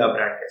एसोसिएशन मिला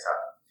ब्रांड के साथ।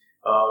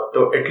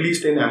 तो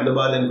at least in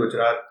Ahmedabad and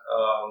Gujarat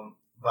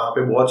वहाँ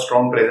पे बहुत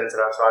स्ट्रॉन्ग प्रेजेंस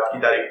रहा। सो आज की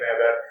तारीख में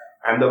अगर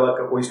अहमदाबाद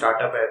का कोई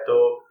स्टार्टअप है तो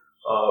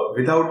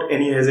without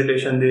any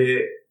hesitation they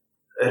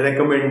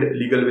recommend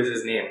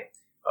LegalViz's name,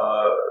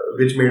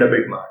 which made a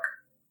big mark.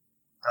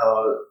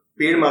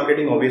 Paid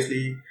marketing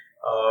obviously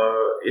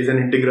is an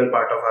integral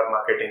part of our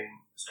marketing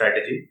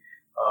strategy.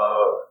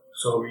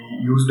 So we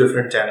use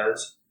different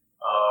channels,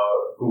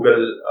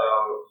 Google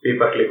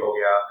paper click हो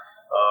गया,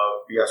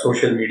 या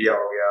social media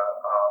हो गया,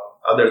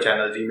 other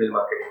channels, email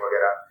marketing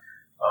वगैरह.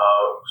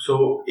 सो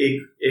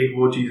एक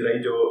वो चीज रही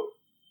जो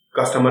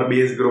कस्टमर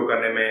बेस ग्रो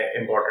करने में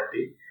इम्पोर्टेंट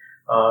थी.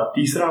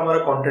 तीसरा हमारा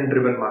कंटेंट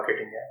ड्रिवन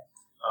मार्केटिंग है.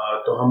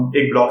 तो हम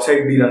एक ब्लॉग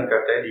साइट भी रन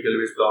करते हैं, लीगल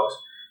विज ब्लॉग्स,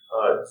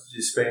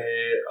 जिसमें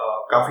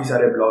काफी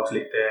सारे ब्लॉग्स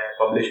लिखते हैं,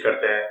 पब्लिश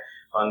करते हैं,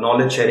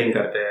 नॉलेज शेयरिंग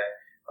करते हैं,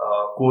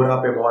 कोरा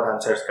पे बहुत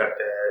आंसर्स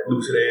करते हैं,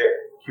 दूसरे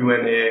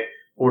Q&A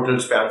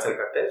पोर्टल्स पे आंसर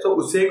करते हैं. तो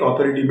उससे एक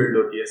ऑथोरिटी बिल्ड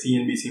होती है.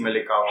 CNBC में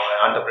लिखा हुआ है,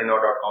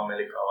 entrepreneur.com में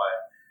लिखा हुआ है,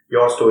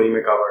 योर स्टोरी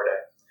में कवर्ड है.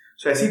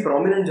 सो ऐसी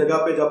प्रोमिनेंट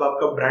जगह पे जब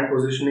आपका ब्रांड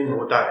पोजिशनिंग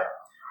होता है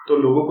तो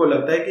लोगों को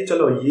लगता है कि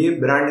चलो ये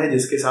ब्रांड है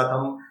जिसके साथ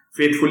हम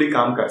फेथफुली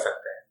काम कर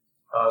सकते हैं.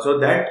 So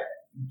that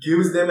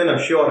gives them an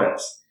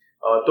assurance.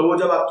 तो वो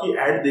जब आपकी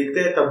एड देखते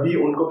हैं तब भी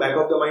उनको बैक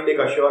ऑफ द माइंड एक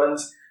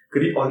अश्योरेंस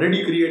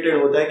ऑलरेडी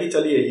क्रिएटेड होता है कि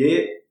चलिए ये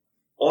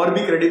और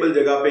भी क्रेडिबल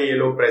जगह पे ये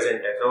लोग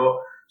प्रेजेंट है.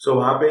 सो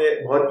वहां पे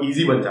बहुत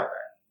इजी बन जाता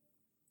है.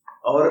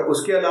 और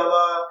उसके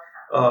अलावा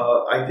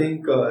I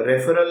think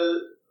referral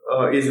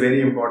is very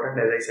important,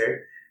 as I said,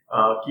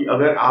 कि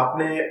अगर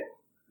आपने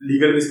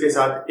लीगल विज के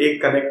साथ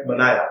एक कनेक्ट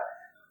बनाया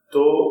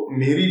तो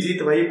मेरी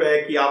जीत वहीं पे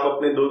है कि आप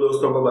अपने 2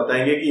 दोस्तों को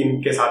बताएंगे कि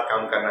इनके साथ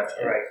काम करना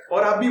चाहिए, right.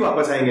 और आप भी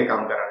वापस आएंगे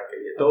काम कराने के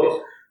लिए.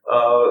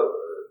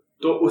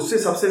 तो उससे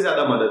सबसे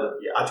ज्यादा मदद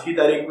होती है. आज की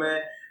तारीख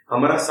में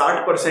हमारा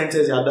 60%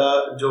 से ज्यादा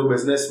जो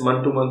बिजनेस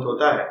मंथ टू मंथ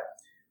होता है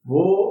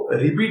वो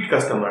रिपीट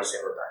कस्टमर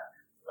से होता है.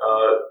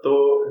 तो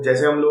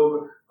जैसे हम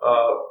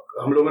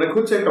लोगों ने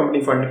खुद से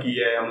कंपनी फंड की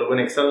है, हम लोगों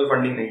ने एक्सटर्नल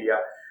फंडिंग नहीं लिया,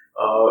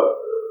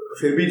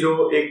 फिर भी जो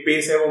एक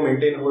पेस है वो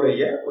मेंटेन हो रही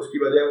है.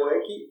 उसकी वजह वो है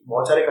कि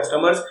बहुत सारे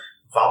कस्टमर्स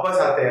वापस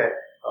आते हैं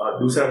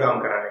दूसरा काम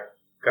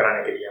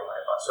कराने के लिए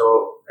हमारे पास. सो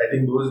I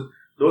think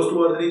those 2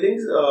 or 3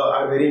 things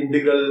are very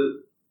integral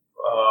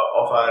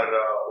of our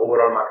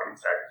overall marketing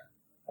strategy.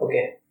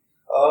 Okay.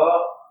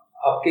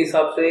 आपके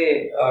हिसाब से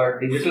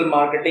डिजिटल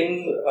मार्केटिंग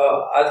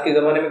आज के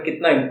जमाने में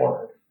कितना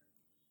इम्पोर्टेंट है?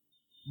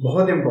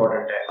 बहुत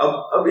इम्पोर्टेंट है.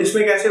 अब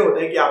इसमें कैसे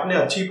होता है कि आपने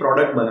अच्छी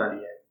प्रोडक्ट बना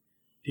ली है,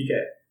 ठीक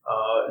है,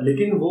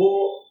 लेकिन वो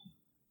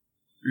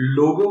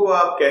लोगों को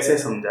आप कैसे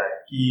समझाएं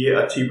कि ये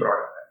अच्छी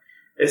प्रोडक्ट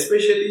है.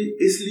 स्पेशली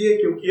इसलिए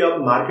क्योंकि अब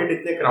मार्केट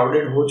इतने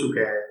क्राउडेड हो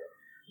चुके हैं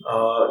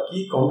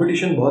कि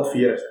कंपटीशन बहुत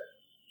फियर्स है.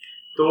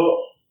 तो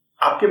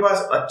आपके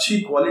पास अच्छी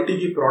क्वालिटी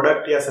की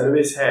प्रोडक्ट या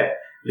सर्विस है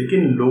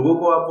लेकिन लोगों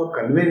को आप वो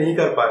कन्वे नहीं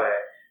कर पा रहे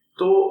हैं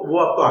तो वो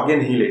आपको आगे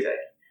नहीं ले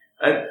जाएगी.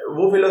 एंड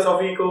वो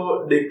फिलोसॉफी को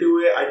देखते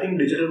हुए I think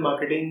digital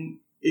marketing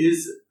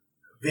is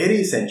very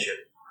essential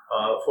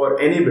for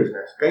any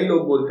business. कई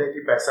लोग बोलते हैं कि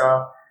पैसा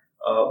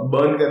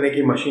बर्न करने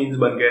की मशीन्स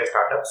बन गए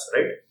स्टार्टअप्स,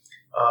 राइट,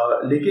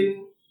 लेकिन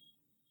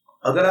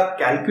अगर आप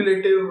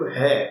कैलकुलेटिव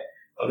है,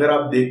 अगर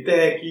आप देखते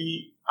हैं कि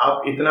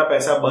आप इतना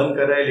पैसा बर्न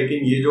कर रहे हैं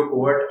लेकिन ये जो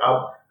कोवर्ट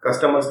आप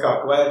कस्टमर्स का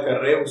अक्वायर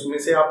कर रहे हैं उसमें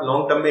से आप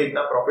लॉन्ग टर्म में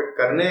इतना प्रॉफिट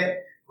करने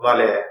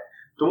वाले हैं,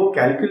 तो वो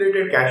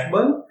calculated cash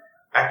burn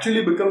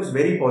actually becomes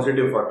very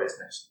positive for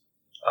business.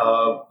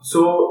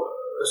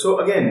 So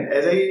again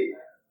as I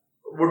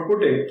would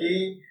put it कि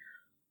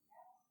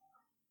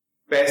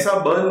पैसा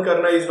बर्न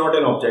करना इज नॉट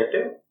एन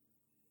ऑब्जेक्टिव,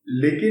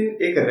 लेकिन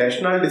एक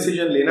रैशनल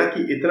डिसीजन लेना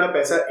कि इतना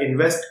पैसा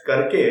इन्वेस्ट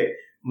करके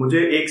मुझे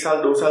 1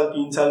 साल 2 साल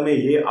 3 साल में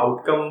ये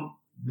आउटकम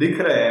दिख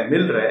रहा है,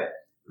 मिल रहा है,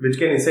 which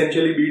can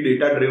essentially be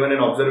data driven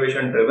and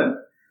observation driven.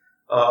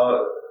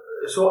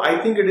 So I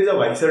think it is a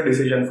wiser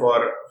decision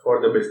for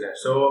the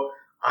business. So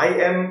I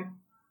am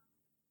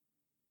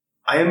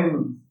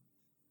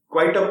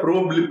quite a pro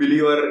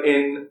believer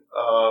in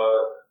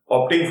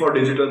opting for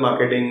digital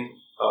marketing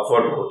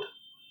for growth.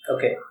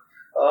 Okay.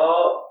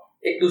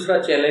 एक दूसरा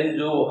challenge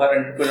जो हर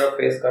entrepreneur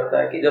face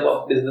करता है कि जब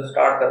आप business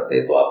start करते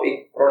हैं तो आप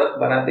एक प्रोडक्ट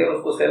बनाते हैं और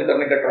उसको सेल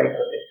करने का ट्राई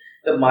करते हैं.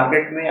 जब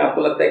मार्केट में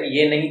आपको लगता है कि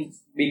ये नहीं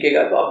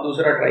बिकेगा तो आप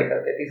दूसरा ट्राई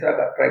करते हैं, तीसरा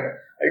ट्राई करते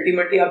हैं.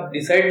 अल्टीमेटली आप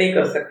डिसाइड नहीं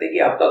कर सकते कि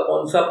आपका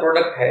कौन सा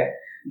प्रोडक्ट है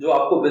जो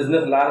आपको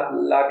बिजनेस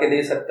ला के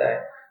दे सकता है.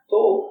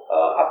 तो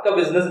आपका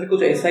बिजनेस भी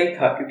कुछ ऐसा ही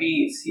था, क्योंकि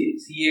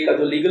सीए का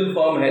जो लीगल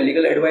फर्म है,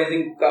 लीगल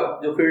एडवाइजिंग का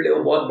जो फील्ड है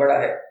वो बहुत बड़ा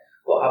है.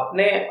 तो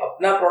आपने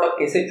अपना प्रोडक्ट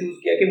कैसे चूज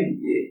किया कि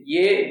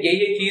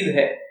ये चीज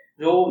है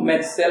जो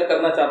मैं सेल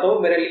करना चाहता हूँ,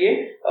 मेरे लिए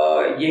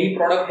यही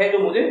प्रोडक्ट है जो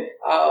मुझे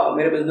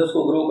मेरे बिजनेस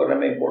को ग्रो करने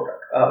में इम्पोर्टेंट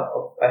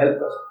हेल्प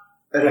कर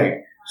सकता है.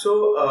 राइट. सो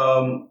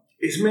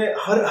इसमें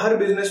हर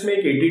बिजनेस में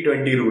एक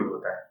 80-20 रूल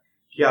होता है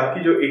कि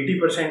आपकी जो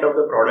 80% ऑफ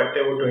द प्रोडक्ट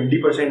है वो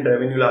 20%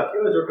 रेवेन्यू लाती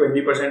है और जो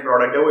 20%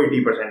 प्रोडक्ट है वो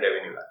 80%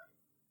 रेवेन्यू लाती है.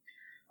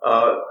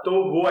 तो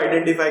वो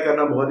आइडेंटिफाई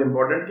करना बहुत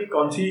इंपॉर्टेंट कि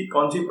कौन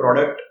सी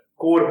प्रोडक्ट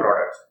कोर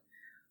प्रोडक्ट्स है.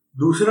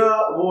 दूसरा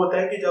वो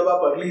होता है कि जब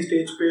आप अर्ली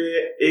स्टेज पे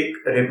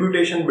एक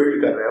रेपुटेशन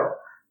बिल्ड कर रहे हो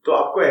तो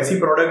आपको ऐसी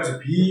प्रोडक्ट्स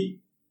भी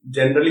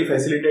जनरली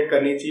फैसिलिटेट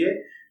करनी चाहिए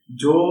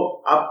जो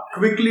आप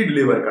क्विकली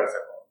डिलीवर कर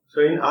सको.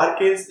 सो इन आवर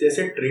केस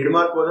जैसे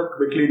trademark was a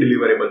quickly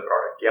deliverable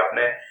product कि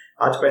आपने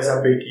आज पैसा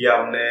पे किया,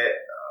 हमने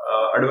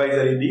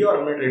एडवाइजरी दी और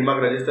हमने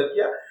ट्रेडमार्क रजिस्टर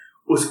किया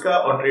उसका,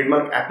 और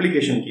ट्रेडमार्क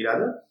एप्लीकेशन की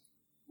रहा,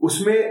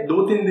 उसमें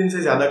 2-3 दिन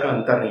से ज्यादा का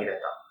अंतर नहीं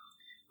रहता.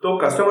 तो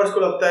कस्टमर्स को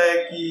लगता है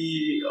कि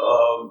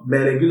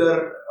मैं रेगुलर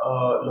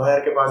लॉयर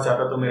के पास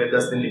जाता तो मेरे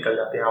 10 दिन निकल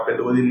जाते, यहाँ पे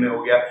 2 दिन में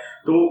हो गया।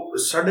 तो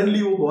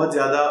सडनली वो बहुत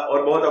ज्यादा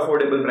और बहुत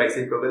अफोर्डेबल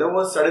प्राइसेस पे हो गया,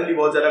 वो सडनली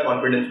बहुत ज्यादा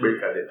कॉन्फिडेंस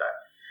बिल्ड कर देता है।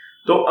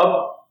 तो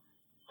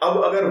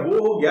अब अगर वो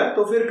हो गया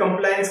तो फिर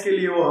कंप्लायंस के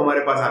लिए वो हमारे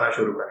पास आना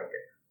शुरू करेंगे।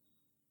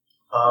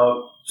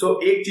 सो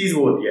एक चीज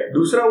वो होती है।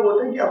 दूसरा वो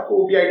होता है कि आपको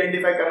वो भी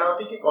आइडेंटिफाई करना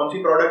होती है कि कौन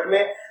सी प्रोडक्ट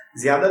में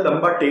ज्यादा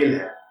लंबा टेल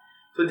है।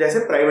 तो जैसे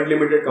प्राइवेट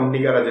लिमिटेड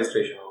कंपनी का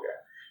रजिस्ट्रेशन हो गया,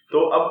 तो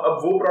अब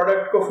वो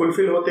प्रोडक्ट को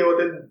फुलफिल होते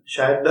होते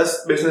शायद 10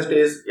 बिजनेस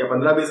डेज या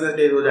 15 बिजनेस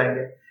डेज हो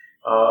जाएंगे।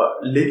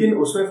 लेकिन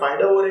उसमें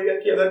फायदा वो रहेगा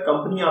कि अगर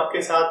कंपनी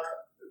आपके साथ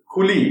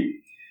खुली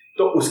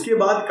तो उसके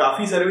बाद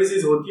काफी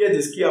सर्विसेज होती है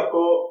जिसकी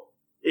आपको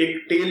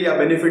एक टेल या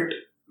बेनिफिट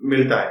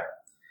मिलता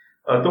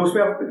है। तो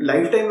उसमें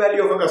life time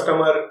value of a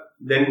customer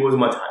then goes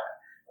much higher.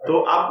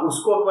 तो आप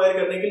उसको अक्वायर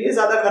करने के लिए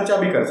ज्यादा खर्चा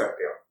भी कर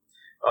सकते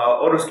हो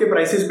और उसके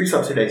प्राइसेस भी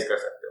सब्सिडाइज कर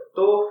सकते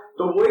हो।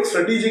 तो वो एक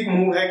स्ट्रेटेजिक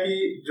मूव है कि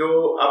जो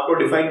आपको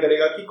डिफाइन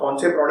करेगा कि कौन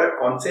से प्रोडक्ट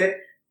कौन से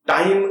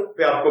टाइम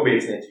पे आपको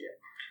बेचने चाहिए।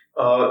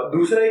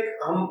 दूसरा एक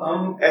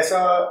हम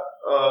ऐसा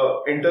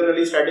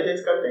इंटरनली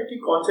स्ट्रेटेजाइज करते हैं कि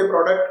कौन से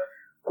प्रोडक्ट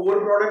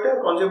कोर प्रोडक्ट है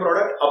और कौन से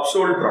प्रोडक्ट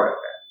अपसोल्ड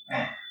प्रोडक्ट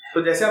है।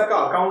 तो जैसे आपका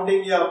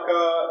अकाउंटिंग या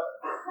आपका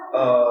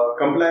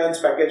कंप्लायंस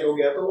पैकेज हो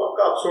गया तो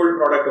आपका अपसोल्ड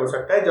प्रोडक्ट हो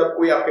सकता है जब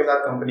कोई आपके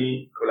साथ कंपनी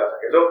खुला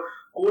सके। तो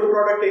कोर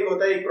प्रोडक्ट एक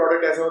होता है, एक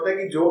प्रोडक्ट ऐसा होता है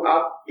कि जो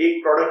आप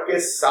एक प्रोडक्ट के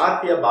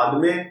साथ या बाद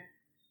में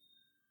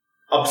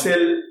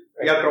अपसेल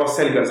या क्रॉस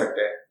सेल कर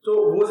सकते हैं। तो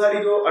वो सारी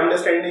जो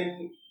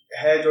अंडरस्टैंडिंग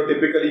है जो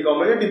टिपिकल ई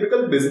कॉमर्स या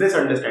typical business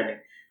understanding,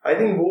 I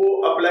think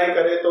वो अप्लाई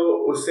करे तो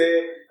उससे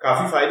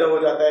काफी फायदा हो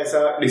जाता है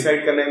ऐसा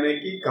डिसाइड करने में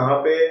कि कहाँ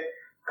पे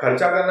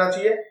खर्चा करना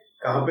चाहिए,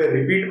 कहाँ पे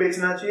रिपीट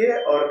बेचना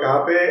चाहिए और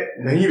कहाँ पे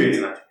नहीं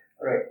बेचना चाहिए।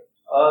 राइट।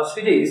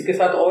 श्रीजी, इसके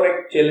साथ और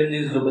एक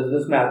चैलेंजेस जो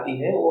बिजनेस में आती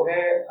है वो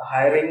है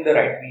हायरिंग द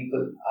राइट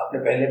पीपल। आपने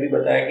पहले भी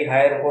बताया कि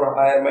हायर फॉर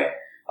हायर में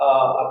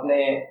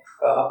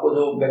आपको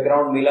जो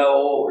बैकग्राउंड मिला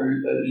वो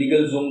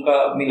लीगल जूम का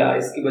मिला,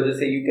 इसकी वजह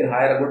से you can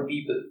hire good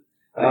people.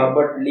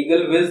 But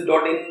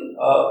legalviz.in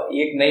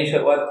एक नई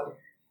शुरुआत है,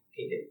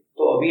 ठीक है।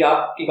 तो अभी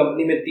आपकी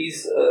कंपनी में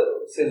 30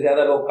 से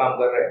ज्यादा लोग काम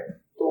कर रहे हैं।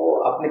 तो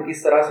आपने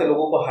किस तरह से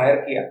लोगों को हायर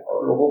किया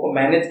और लोगों को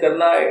मैनेज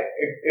करना,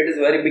 it is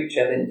very big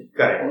challenge.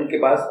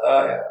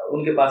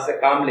 उनके पास से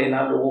काम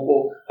लेना, लोगों को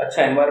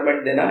अच्छा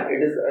एनवायरनमेंट देना,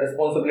 it is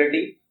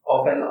responsibility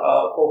of N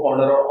को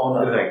फाउंडर और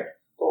ऑनर।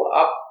 तो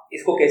आप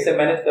इसको कैसे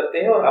मैनेज करते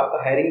हैं और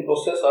आपका हायरिंग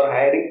प्रोसेस और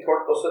हायरिंग थॉट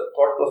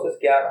प्रोसेस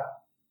क्या रहा?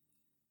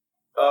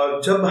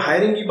 जब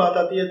हायरिंग की बात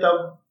आती है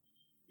तब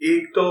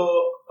एक तो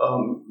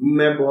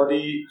मैं बहुत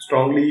ही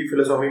स्ट्रांगली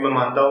फिलोसॉफी में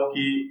मानता हूं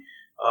कि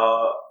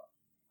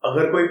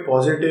अगर कोई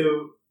पॉजिटिव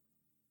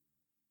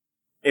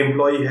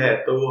एम्प्लॉय है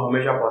तो वो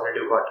हमेशा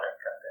पॉजिटिव को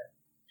अट्रैक्ट करते हैं।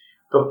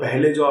 तो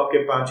पहले जो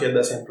आपके 5 या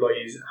 10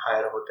 एम्प्लॉयज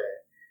हायर होते हैं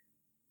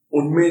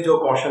उनमें जो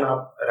कॉशन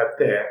आप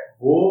रखते हैं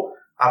वो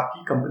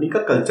आपकी कंपनी का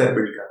कल्चर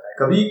बिल्ड करता है।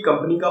 कभी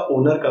कंपनी का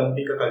ओनर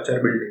कंपनी का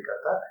कल्चर बिल्ड नहीं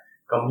करता,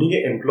 कंपनी के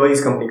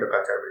एम्प्लॉयज कंपनी का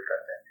कल्चर बिल्ड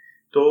करते हैं।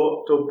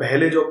 तो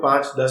पहले जो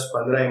 5, 10,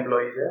 15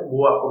 एम्प्लॉयज है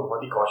वो आपको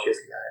बहुत ही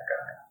कॉशियसली हायर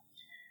करना है।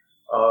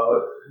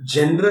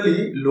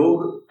 जनरली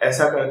लोग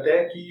ऐसा करते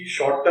हैं कि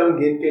शॉर्ट टर्म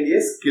गेन के लिए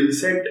स्किल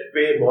सेट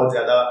पे बहुत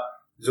ज्यादा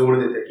जोर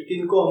देते हैं कि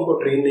इनको हमको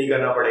ट्रेन नहीं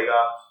करना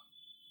पड़ेगा,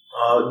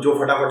 जो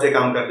फटाफट से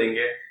काम कर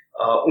देंगे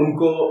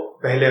उनको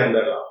पहले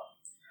अंदर लाओ।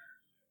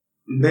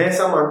 मैं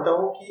ऐसा मानता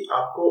हूं कि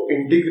आपको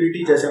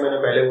इंटीग्रिटी, जैसे मैंने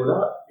पहले बोला,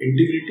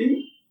 integrity,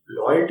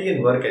 loyalty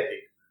and work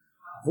ethic,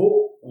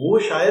 वो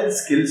शायद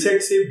स्किल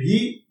सेट से भी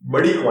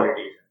बड़ी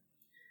क्वालिटी है।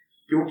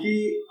 क्योंकि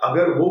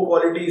अगर वो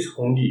क्वालिटीज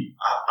होंगी,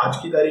 आज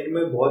की तारीख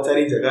में बहुत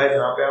सारी जगह है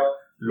जहां पे आप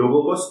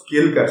लोगों को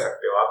स्किल कर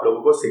सकते हो, आप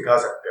लोगों को सिखा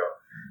सकते हो,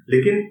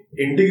 लेकिन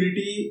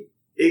इंटीग्रिटी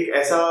एक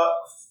ऐसा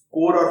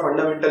कोर और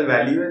फंडामेंटल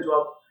वैल्यू है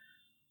जो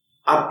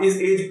आप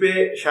इस एज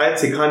पे शायद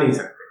सिखा नहीं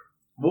सकते।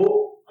 वो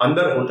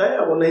अंदर होता है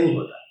या वो नहीं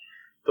होता है।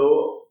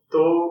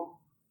 तो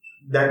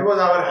that was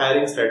our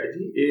hiring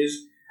strategy is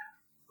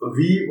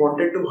we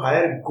wanted to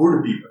hire good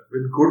people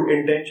with good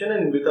intention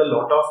and with a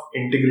lot of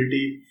integrity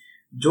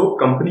जो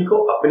कंपनी को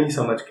अपनी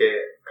समझ के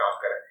काम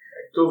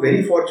करें। तो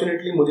वेरी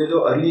फॉर्चुनेटली मुझे जो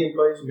अर्ली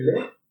एम्प्लॉयज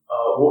मिले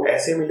वो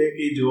ऐसे मिले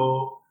कि जो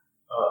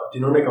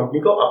जिन्होंने कंपनी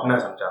को अपना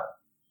समझा,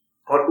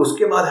 और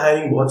उसके बाद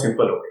हायरिंग बहुत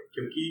सिंपल हो गई।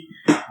 क्योंकि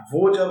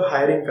वो जब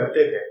हायरिंग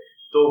करते थे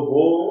तो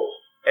वो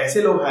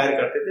ऐसे लोग हायर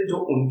करते थे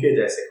जो उनके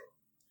जैसे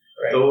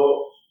हो। तो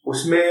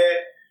उसमें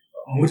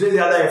मुझे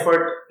ज्यादा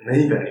एफर्ट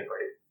नहीं करनी पड़ी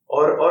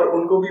और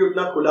उनको भी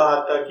उतना खुला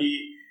हाथ था कि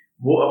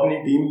वो अपनी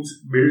टीम्स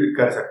बिल्ड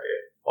कर सकते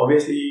हैं।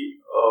 Obviously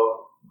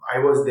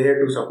I was there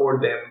to support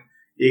them.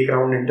 एक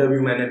राउंड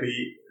इंटरव्यू मैंने भी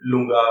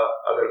लूंगा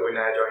अगर कोई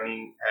नया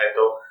ज्वाइनिंग है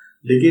तो,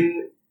 लेकिन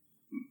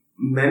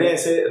मैंने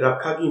ऐसे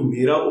रखा कि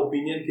मेरा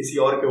ओपिनियन किसी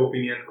और के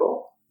ओपिनियन को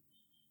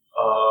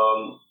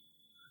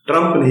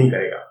ट्रम्प नहीं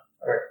करेगा।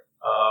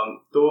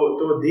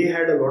 तो they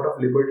had a lot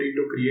of liberty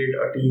to create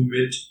a team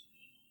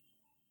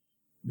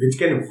which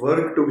can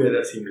work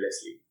together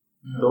seamlessly।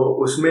 तो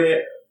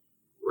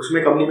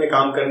उसमें कंपनी में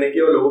काम करने की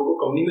और लोगों को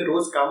कंपनी में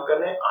रोज काम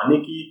करने आने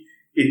की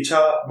इच्छा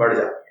बढ़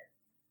जाती है।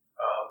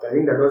 I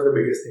think that was the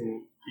biggest thing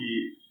कि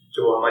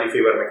जो हमारी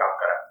फेवर में काम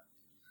करा।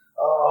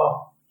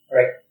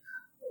 राइट।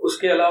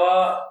 उसके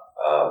अलावा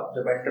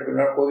जब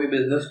एंटरप्रेन्योर कोई भी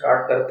बिजनेस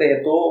स्टार्ट करते हैं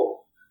तो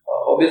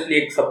ऑब्वियसली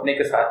एक सपने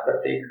के साथ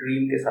करते हैं, एक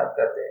ड्रीम के साथ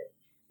करते हैं,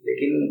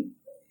 लेकिन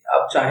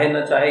अब चाहे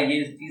ना चाहे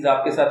ये चीज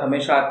आपके साथ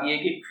हमेशा आती है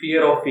कि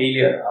फियर ऑफ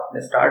फेलियर।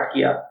 आपने स्टार्ट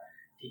किया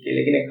ठीक है,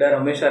 लेकिन एक डर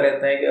हमेशा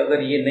रहता है कि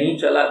अगर ये नहीं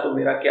चला तो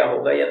मेरा क्या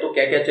होगा, या तो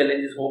क्या क्या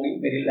चैलेंजेस होगी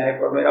मेरी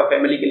लाइफ और मेरा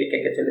फैमिली के लिए क्या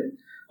क्या चैलेंज।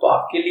 तो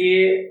आपके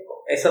लिए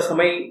ऐसा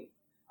समय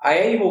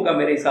आया ही होगा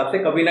मेरे हिसाब से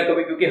कभी ना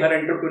कभी, क्योंकि हर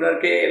एंटरप्रेन्योर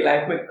के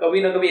लाइफ में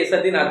कभी ना कभी ऐसा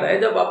दिन आता है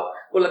जब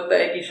आपको लगता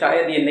है कि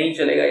शायद ये नहीं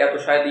चलेगा, या तो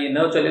शायद ये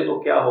न चले तो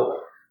क्या होगा।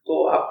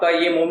 तो आपका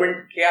ये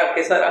मोमेंट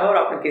कैसा रहा और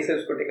आपने कैसे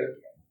उसको टेकल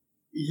किया?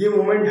 ये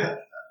मोमेंट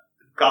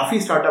काफी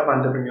स्टार्टअप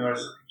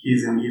एंटरप्रेन्योर्स की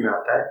जिंदगी में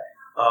आता है,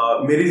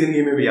 मेरी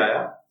जिंदगी में भी आया।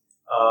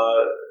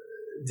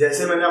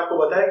 जैसे मैंने आपको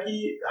बताया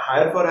कि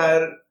हायर फॉर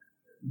हायर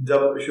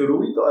जब शुरू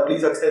हुई तो अर्ली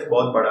सक्सेस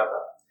बहुत बड़ा था।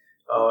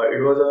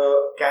 It was a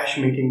cash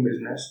making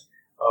business,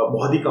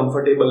 बहुत ही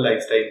कंफर्टेबल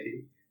लाइफस्टाइल थी।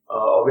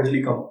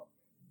 ऑब्वियसली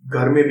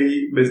घर में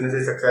भी बिजनेस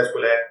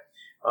सक्सेसफुल है,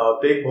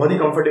 तो एक बहुत ही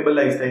कंफर्टेबल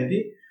लाइफस्टाइल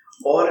थी।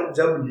 और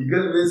जब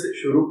लीगल विज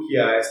शुरू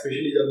किया,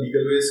 स्पेशली जब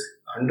लीगल विज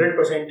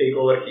 100% टेक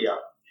ओवर किया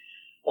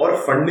और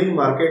फंडिंग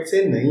मार्केट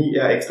से नहीं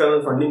या एक्सटर्नल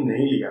फंडिंग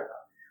नहीं लिया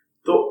था,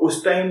 तो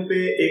उस टाइम पे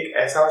एक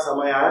ऐसा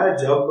समय आया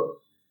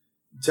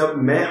जब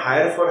मैं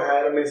हायर फॉर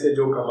हायर में से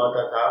जो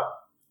कमाता था,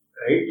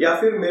 राइट, या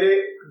फिर मेरे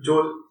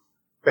जो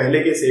पहले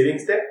के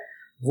सेविंग्स थे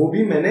वो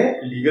भी मैंने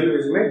लीगल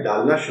विज में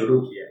डालना शुरू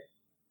किया।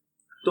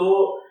 तो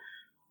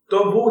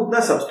वो उतना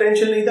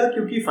सब्सटेंशियल नहीं था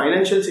क्योंकि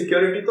फाइनेंशियल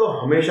सिक्योरिटी तो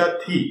हमेशा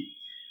थी,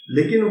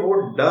 लेकिन वो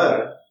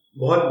डर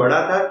बहुत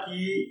बड़ा था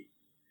कि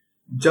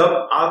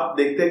जब आप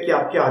देखते हैं कि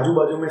आपके आजू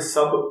बाजू में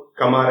सब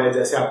कमा रहे हैं,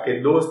 जैसे आपके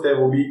दोस्त है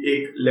वो भी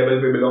एक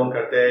लेवल पे बिलोंग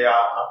करते हैं, या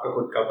आपका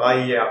खुद का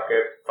भाई है,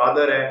 आपके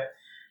फादर है,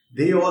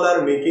 they all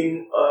are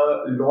making a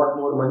lot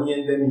more money,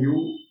 and then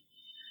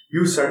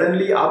you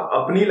suddenly आप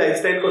अपनी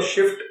लाइफस्टाइल को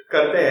शिफ्ट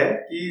करते हैं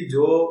कि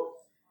जो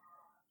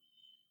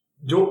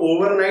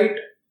ओवरनाइट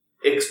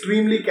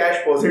एक्सट्रीमली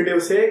कैश पॉजिटिव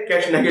से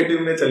कैश नेगेटिव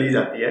में चली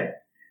जाती है।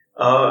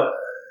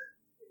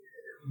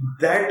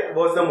 दैट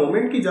वाज द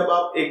मोमेंट कि जब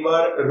आप एक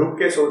बार रुक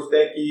के सोचते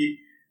हैं कि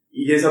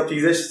ये सब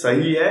चीजें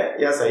सही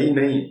है या सही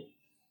नहीं।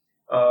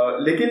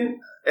 लेकिन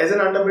as an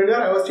entrepreneur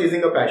I was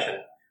chasing a passion,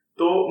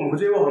 तो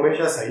मुझे वो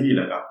हमेशा सही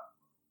लगा।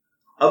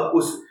 अब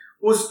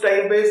उस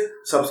टाइम पे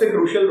सबसे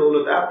क्रूशियल रोल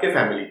होता है आपके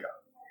फैमिली का,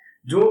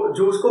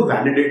 जो उसको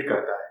वैलिडेट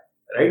करता है,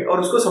 राइट, और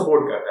उसको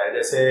सपोर्ट करता है।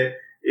 जैसे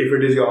if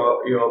it is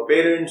your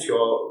parents,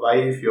 your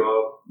wife,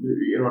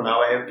 your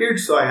now I have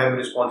kids, so I have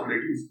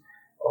responsibilities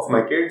of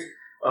my kids.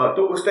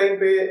 तो उस टाइम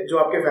पे जो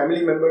आपके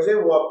फैमिली मेंबर्स है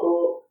वो आपको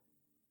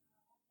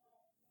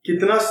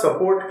कितना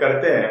सपोर्ट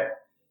करते हैं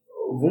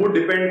वो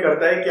डिपेंड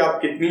करता है कि आप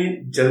कितनी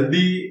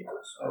जल्दी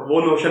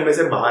वो नोशन में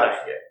से बाहर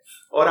आएंगे।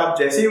 और आप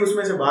जैसे ही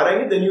उसमें से बाहर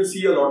आएंगे then you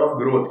see a lot of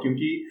growth,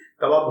 क्योंकि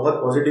तब आप बहुत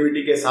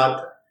पॉजिटिविटी के साथ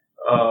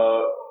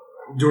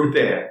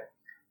जुड़ते हैं।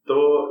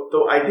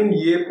 तो आई थिंक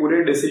ये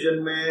पूरे डिसीजन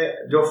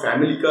में जो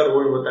फैमिली का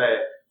रोल होता है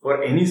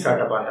फॉर एनी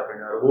स्टार्टअप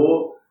एंटरप्रेन्योर,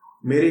 वो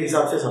मेरे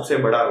हिसाब से सबसे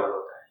बड़ा रोल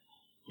होता है।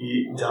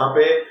 कि जहाँ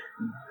पे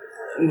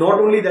not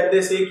only that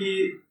they say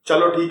कि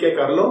चलो ठीक है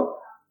कर लो,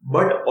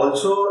 बट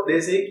ऑल्सो दे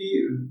से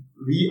कि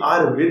we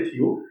are with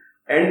you,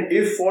 and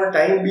if for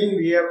time being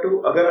we have to,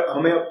 अगर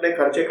हमें अपने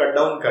खर्चे कट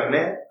डाउन करने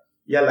हैं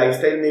या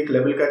लाइफस्टाइल में एक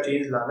लेवल का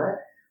चेंज लाना है,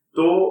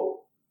 तो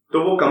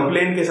वो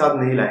कंप्लेन के साथ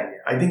नहीं लाएंगे।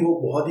 आई थिंक वो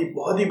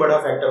बहुत ही बड़ा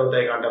फैक्टर होता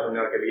है एक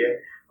एंटरप्रेन्योर के लिए।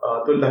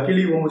 तो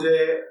लकीली वो मुझे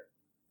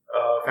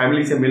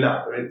फैमिली से मिला,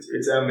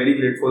 it's I am very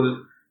grateful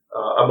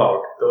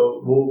about. तो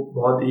वो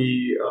बहुत ही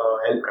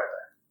हेल्प करता है।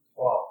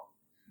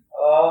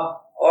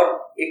 और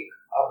एक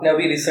आपने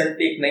अभी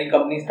रिसेंटली एक नई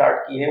कंपनी स्टार्ट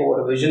की है,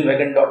 वो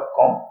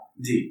visionwagon.com,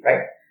 जी,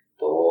 राइट।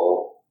 तो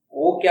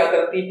वो क्या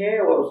करती है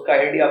और उसका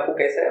आइडिया आपको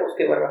कैसा है,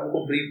 उसके बारे में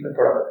हमको ब्रीफ में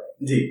थोड़ा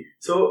बताएं। जी,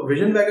 सो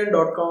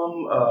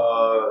visionwagon.com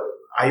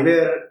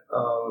आईवेयर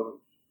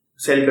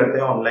सेल करते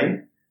हैं ऑनलाइन।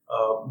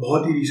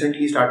 बहुत ही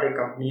रिसेंटली स्टार्टेड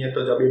कंपनी है,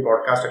 तो जब ये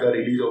पॉडकास्ट अगर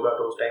रिलीज होगा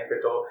तो उस टाइम पे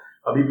तो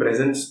अभी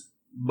प्रेजेंस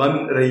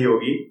बन रही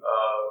होगी।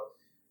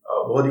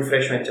 बहुत ही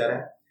फ्रेश वेंचर है।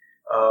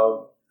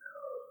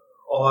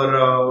 और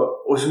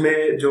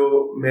उसमें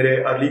जो मेरे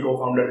अर्ली को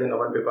फाउंडर थे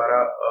नमन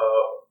पिपारा,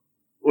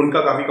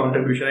 उनका काफी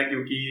कंट्रीब्यूशन है,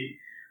 क्योंकि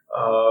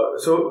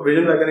so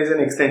visionwagon is an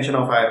extension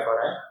of Hire for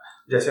Hire.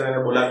 जैसे मैंने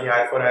बोला कि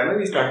हायर फॉर हायर में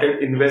we started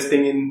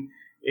investing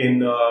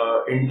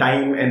in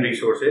time and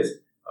resources,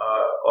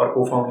 और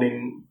को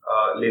फाउंडिंग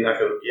लेना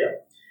शुरू किया।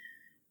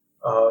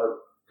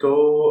 तो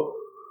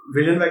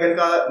visionwagon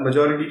का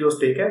मेजॉरिटी जो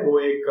स्टेक है वो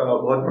एक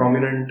बहुत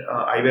प्रोमिनेंट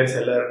आईवेयर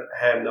सेलर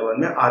है अहमदाबाद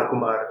में, are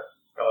Kumar.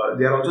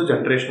 They are also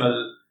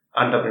generational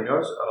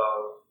entrepreneurs,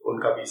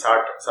 उनका भी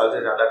 60 साल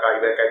से ज्यादा का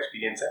आईवेयर का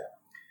एक्सपीरियंस है।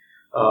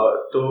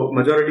 तो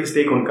मेजॉरिटी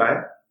स्टेक उनका है।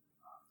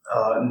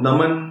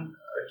 नमन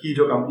की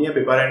जो कंपनी है,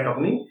 Pipara and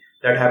company,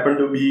 that happen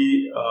to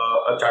be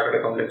a chartered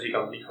accountancy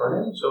company for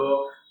him.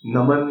 सो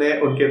नमन ने,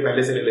 उनके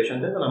पहले से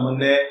रिलेशन थे, तो नमन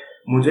ने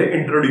मुझे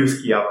इंट्रोड्यूस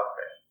किया वहां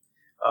पे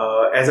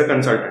as a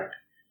consultant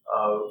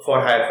for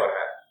higher.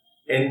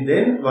 And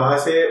then वहां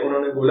से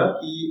उन्होंने बोला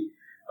कि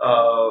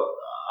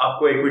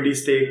आपको इक्विटी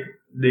स्टेक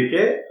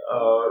देके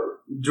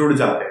जुड़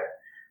जाते हैं।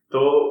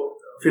 तो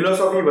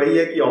फिलोसॉफी वही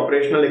है कि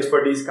ऑपरेशनल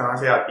एक्सपर्टीज कहाँ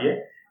से आती है,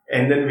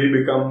 and then we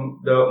become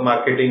the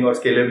marketing और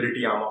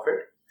स्केलेबिलिटी आर्म ऑफ इट,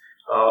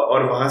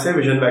 और वहां से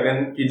विजन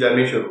वैगन की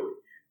जर्नी शुरू हुई.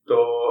 तो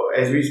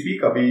एज वी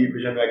स्पीक अभी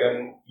विजन वैगन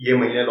ये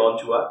महीने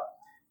लॉन्च हुआ,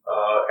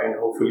 and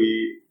hopefully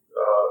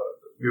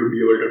we would be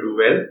able to do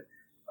well.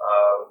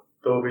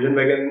 तो vision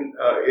wagon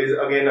is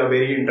again a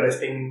very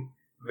interesting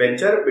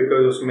venture,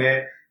 because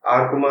उसमें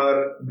आर कुमार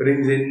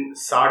ब्रिंग्स इन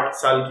 60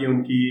 साल की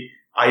उनकी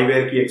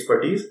आईवेयर की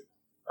एक्सपर्टीज,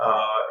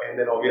 एंड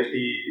देन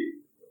ऑब्वियसली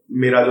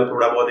मेरा जो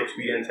थोड़ा बहुत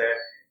एक्सपीरियंस है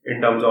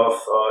in terms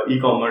of e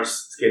commerce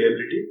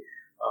scalability,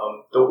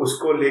 तो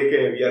उसको लेके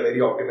वी आर वेरी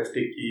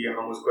ऑप्टिमिस्टिक कि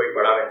हम उसको एक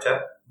बड़ा वेंचर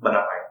बना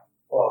पाएंगे.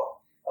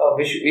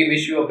 We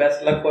wish you best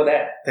luck for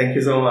that. Thank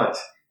you so much.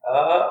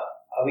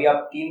 अभी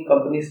आप 3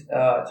 कंपनीज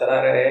चला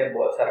रहे हैं,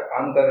 बहुत सारा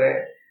काम कर रहे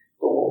हैं,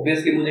 तो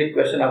ऑब्वियसली मुझे एक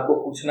क्वेश्चन आपको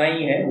पूछना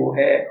ही है, वो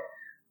है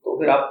तो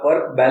फिर आप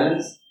वर्क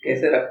बैलेंस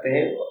कैसे रखते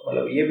हैं?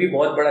 मतलब ये भी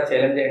बहुत बड़ा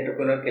चैलेंज है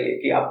एंटरप्रेन्योर के लिए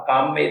कि आप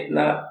काम में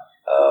इतना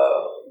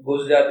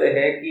घुस जाते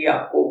हैं कि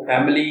आपको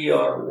फैमिली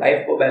और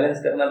लाइफ को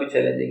बैलेंस करना भी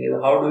चैलेंजिंग है.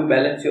 How do you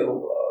balance your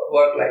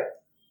work life?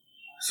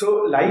 So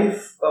life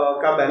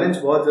का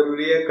बैलेंस बहुत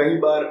जरूरी है. कई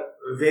बार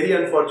वेरी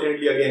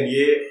अनफॉर्चुनेटली अगेन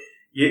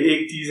ये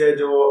एक चीज है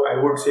जो आई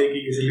वुड से कि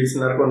किसी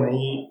लिसनर को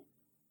नहीं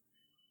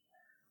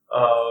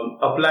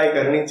अप्लाई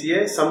करनी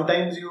चाहिए.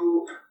 Sometimes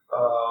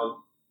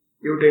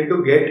you tend to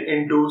get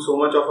into so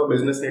much of a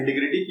business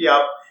integrity कि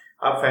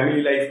आप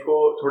फैमिली लाइफ को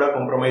थोड़ा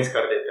कॉम्प्रोमाइज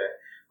कर देते हैं.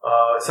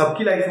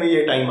 सबकी लाइफ में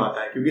ये टाइम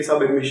आता है क्योंकि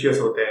सब एम्बिशियस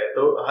होते हैं,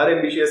 तो हर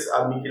एम्बिशियस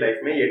आदमी की लाइफ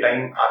में ये टाइम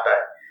आता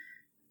है.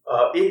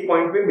 एक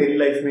पॉइंट पे मेरी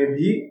लाइफ में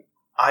भी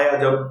आया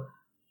जब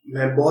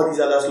मैं बहुत ही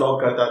ज्यादा स्लॉग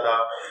करता था,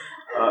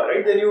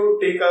 right. Then you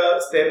take a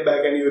step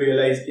back and you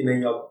realise कि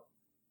नहीं, अब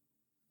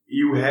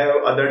यू हैव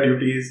अदर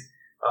ड्यूटीज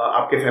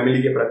आपके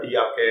फैमिली के प्रति,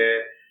 आपके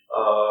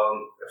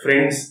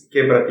फ्रेंड्स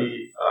के प्रति,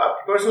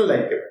 आपकी पर्सनल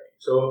लाइफ के प्रति.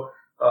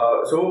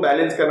 सो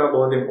बैलेंस करना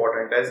बहुत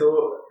इंपॉर्टेंट है. सो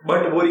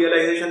बट वो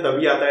रियलाइजेशन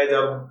तभी आता है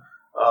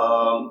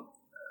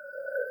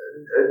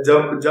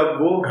जब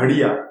वो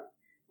घड़ी आए.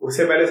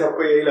 उससे पहले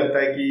सबको यही लगता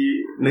है कि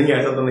नहीं,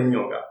 ऐसा तो नहीं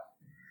होगा.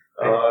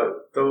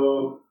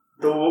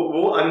 तो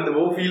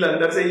वो फील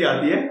अंदर से ही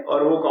आती है,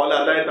 और वो कॉल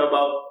आता है तब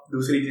आप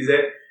दूसरी चीजें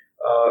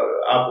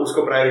आप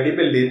उसको प्रायोरिटी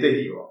पे लेते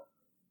ही हो.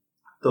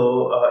 तो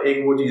एक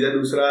वो चीज है.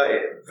 दूसरा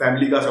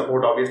फैमिली का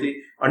सपोर्ट, ऑब्वियसली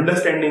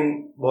अंडरस्टैंडिंग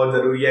बहुत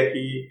जरूरी है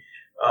कि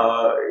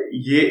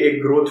ये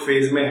एक ग्रोथ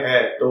फेज में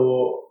है, तो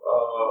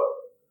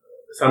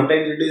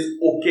sometimes it is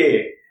okay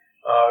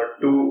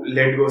to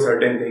let go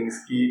certain things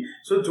की.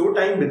 सो जो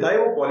टाइम बिताए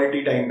वो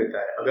क्वालिटी टाइम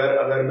बिताए.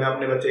 अगर मैं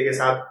अपने बच्चे के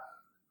साथ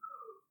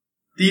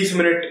 30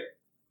 मिनट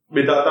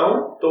बिताता हूं,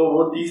 तो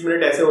वो 30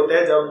 मिनट ऐसे होते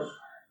हैं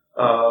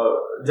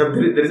जब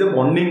there is a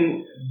bonding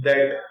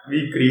that we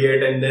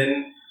create, and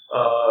then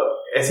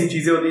ऐसी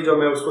चीजें होती है जो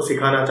मैं उसको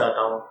सिखाना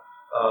चाहता हूँ,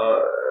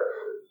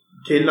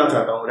 खेलना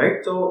चाहता हूँ,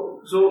 राइट.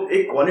 सो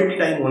एक क्वालिटी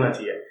टाइम होना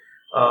चाहिए.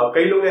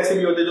 कई लोग ऐसे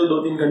भी होते हैं जो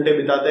 2-3 घंटे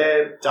बिताते हैं,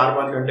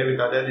 4-5 घंटे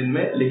बिताते हैं दिन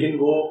में, लेकिन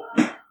वो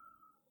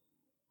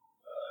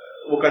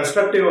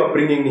कंस्ट्रक्टिव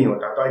अपब्रिंगिंग नहीं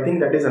होता. तो I think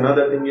that is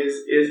another thing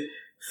is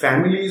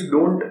families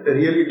don't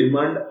really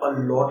demand a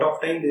lot of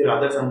time, they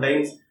rather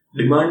sometimes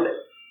demand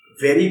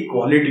very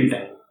quality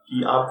time कि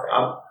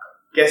आप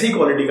कैसी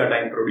क्वालिटी का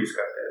टाइम प्रोड्यूस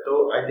करते हैं. तो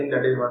I think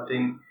that is one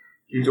thing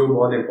कि जो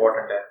बहुत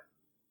इंपॉर्टेंट है.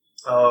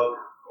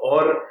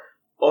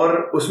 और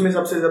उसमें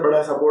सबसे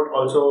बड़ा सपोर्ट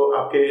ऑल्सो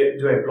आपके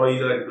जो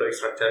एम्प्लॉइज और एम्प्लॉय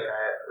स्ट्रक्चर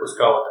का है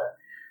उसका होता है.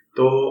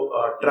 तो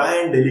try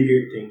and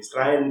delegate things,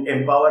 try and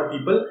empower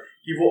people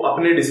कि वो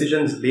अपने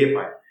डिसीजंस ले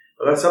पाए.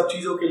 अगर सब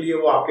चीजों के लिए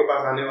वो आपके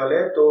पास आने वाले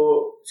हैं तो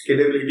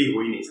स्केलेबिलिटी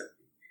हो ही नहीं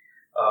सकती.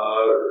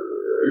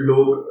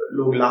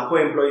 लोग लाखों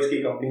एम्प्लॉइज की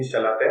कंपनीज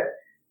चलाते हैं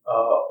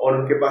और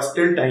उनके पास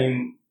स्टिल टाइम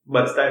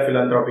बचता है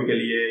फिलैंथ्रोपी के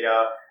लिए या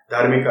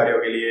धार्मिक कार्यों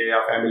के लिए या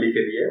फैमिली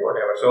के लिए,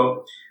 व्हाटएवर.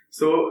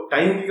 सो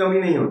टाइम की कमी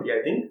नहीं होती.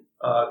 आई थिंक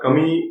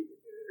कमी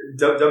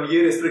जब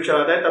ये रिस्ट्रिक्शन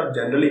आता है तब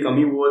जनरली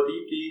कमी वो होती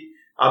है कि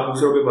आप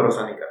दूसरों पे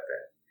भरोसा नहीं करते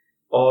हैं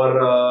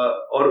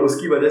और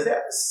उसकी वजह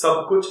से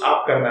सब कुछ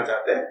आप करना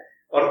चाहते हैं,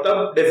 और तब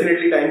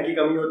डेफिनेटली टाइम की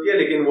कमी होती है,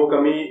 लेकिन वो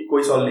कमी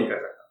कोई सॉल्व नहीं कर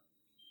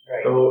सकता.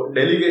 तो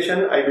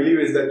delegation I believe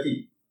is the key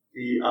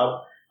कि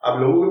आप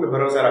लोगों पे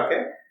भरोसा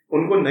रखें,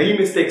 उनको नई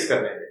मिस्टेक्स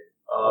करने दें.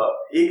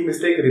 एक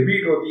मिस्टेक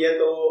रिपीट होती है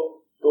तो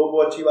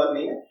वो अच्छी बात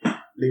नहीं है,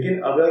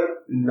 लेकिन अगर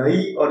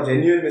नई और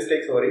जेन्युइन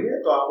मिस्टेक्स हो रही है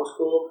तो आप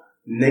उसको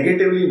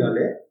नेगेटिवली ना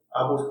लें,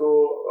 आप उसको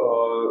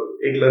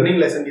एक लर्निंग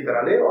लेसन की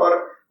तरह लें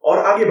और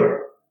आगे बढ़े.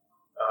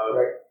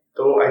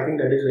 तो I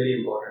think that is very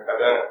important.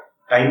 अगर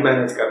टाइम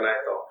मैनेज करना है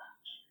तो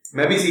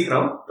मैं भी सीख रहा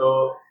हूँ, तो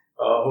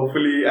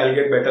hopefully I will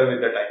get better with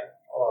the time.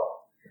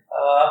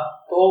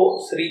 तो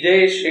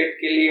श्रीजय शेठ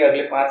के लिए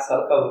अगले 5 साल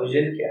का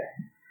विजन क्या है?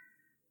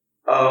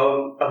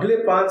 अगले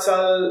 5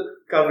 साल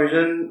का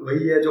विजन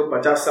वही है जो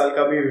 50 साल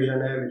का भी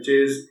विजन है, which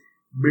is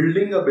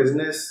building a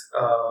business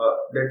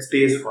that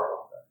stage for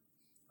longer.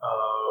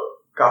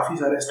 काफी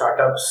सारे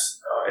startups,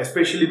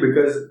 specially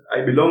because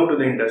I belong to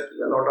the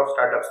industry, a lot of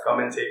startups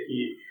come and से कि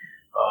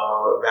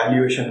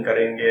वैल्यूएशन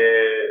करेंगे,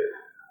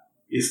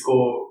 इसको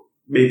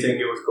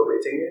बेचेंगे, उसको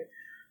बेचेंगे.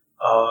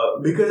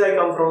 Because I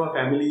come from a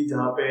family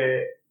जहाँ पे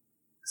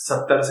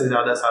 70 से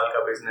ज्यादा साल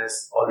का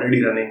बिजनेस ऑलरेडी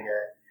रनिंग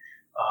है.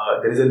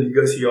 There is a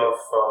legacy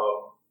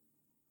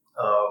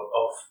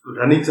of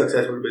running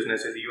successful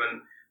businesses, even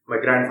my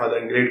grandfather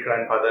and great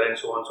grandfather and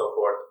so on and so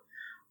forth.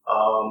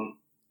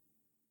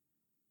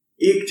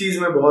 एक चीज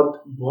मैं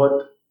बहुत बहुत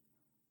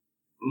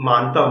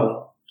मानता हूं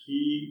कि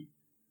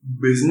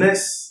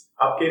बिजनेस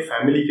आपके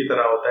फैमिली की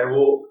तरह होता है.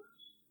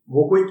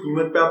 वो कोई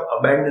कीमत पे आप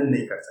अबैंडन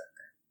नहीं कर सकते.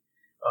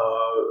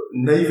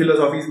 नई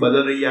फिलोसॉफीज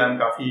बदल रही है. आई एम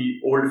काफी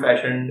ओल्ड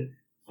फैशन्ड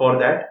फॉर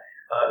दैट.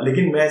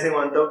 लेकिन मैं ऐसे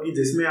मानता हूं कि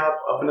जिसमें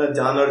आप अपना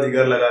जान और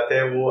जिगर लगाते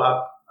हैं वो आप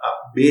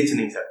बेच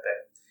नहीं सकते.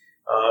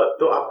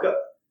 तो आपका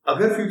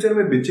अगर फ्यूचर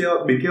में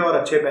बिके और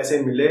अच्छे पैसे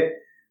मिले,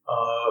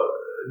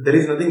 there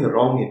is nothing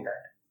wrong in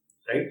that,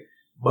 right.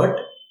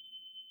 But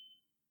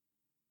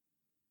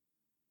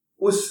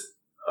उस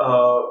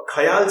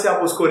ख्याल से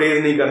आप उसको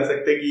रेज नहीं कर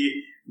सकते कि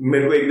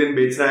मेरे को एक दिन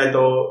बेचना है,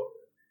 तो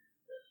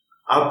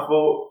आप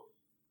वो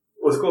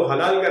उसको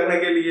हलाल करने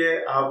के लिए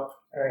आप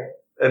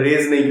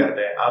रेज नहीं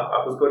करते हैं.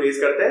 आप उसको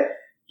रेज करते हैं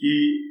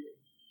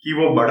कि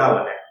वो बड़ा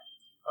बने.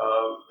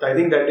 I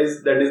think that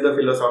is the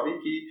philosophy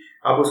कि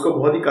आप उसको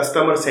बहुत ही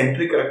कस्टमर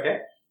सेंट्रिक रखें,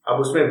 आप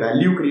उसमें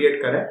वैल्यू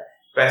क्रिएट करें.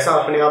 पैसा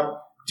अपने आप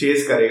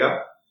चेज करेगा,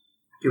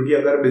 क्योंकि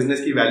अगर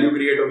बिजनेस की वैल्यू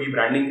क्रिएट होगी,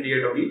 ब्रांडिंग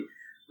क्रिएट होगी,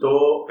 तो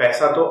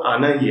पैसा तो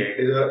आना ही है.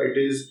 It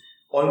is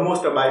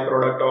almost a by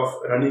product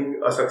of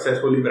running a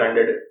successfully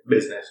branded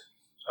business.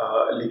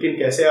 लेकिन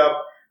कैसे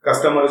आप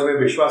कस्टमर्स में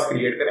विश्वास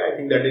क्रिएट करें, I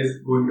think that is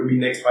going to be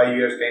next 5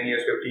 years, 10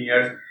 years, 15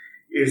 years,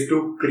 is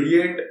to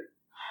create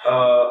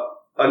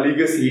a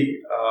legacy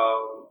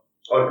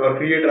और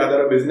क्रिएट रादर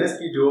अ बिजनेस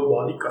की जो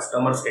बहुत ही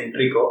कस्टमर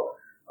सेंट्रिक हो,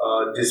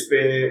 जिसपे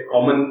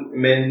कॉमन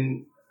मैन,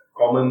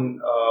 कॉमन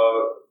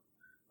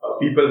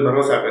पीपल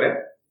भरोसा करें,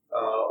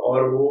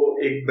 और वो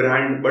एक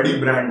ब्रांड, बड़ी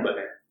ब्रांड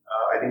बने.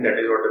 I think that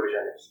is what the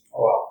vision is.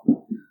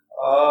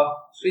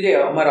 Shreejay,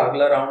 हमारा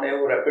अगला राउंड है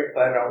वो रैपिड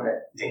फायर राउंड है.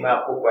 मैं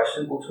आपको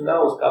क्वेश्चन पूछूंगा,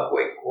 उसका आपको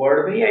एक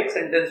वर्ड में या एक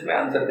सेंटेंस में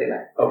आंसर देना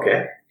है. ओके.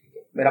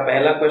 मेरा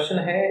पहला क्वेश्चन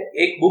है,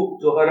 एक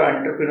बुक जो हर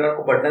एंटरप्रेन्योर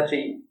को पढ़ना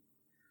चाहिए.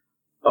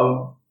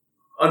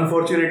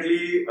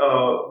 अनफॉर्चुनेटली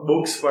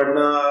बुक्स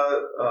पढ़ना,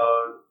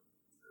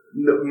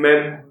 मैं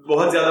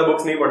बहुत ज्यादा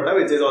बुक्स नहीं पढ़ता,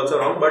 which is also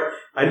wrong, but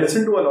I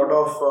listen to a lot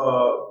of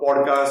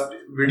podcast,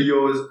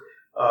 videos,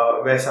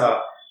 वैसा.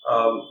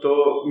 तो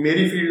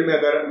मेरी फील्ड में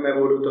अगर मैं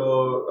बोलूँ तो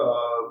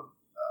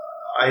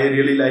I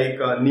really like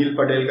Neil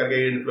Patel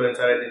करके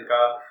इन्फ्लुएंसर है,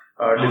 जिनका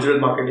डिजिटल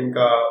मार्केटिंग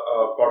का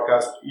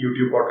पॉडकास्ट,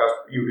 यूट्यूब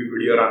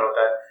वीडियो रन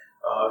होता है.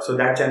 So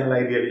that channel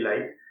I really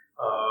like.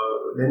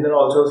 Then there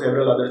are also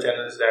several other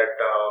channels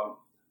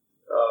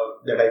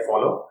that I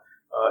follow.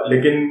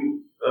 लेकिन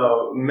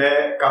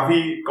मैं काफी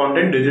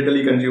कंटेंट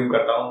डिजिटली कंज्यूम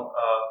करता हूँ.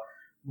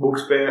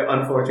 बुक्स पे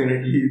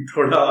अनफॉर्चुनेटली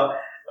थोड़ा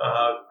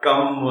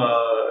कम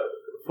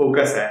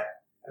फोकस है.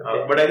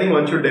 But I think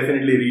one should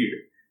definitely read.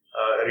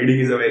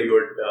 Reading is a very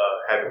good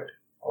habit.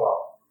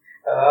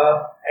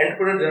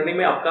 Entrepreneur journey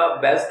में आपका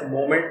बेस्ट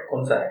मोमेंट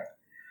कौन सा है?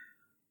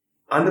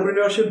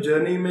 एंटरप्रेन्योरशिप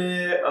जर्नी में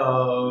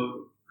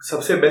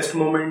सबसे बेस्ट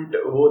मोमेंट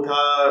वो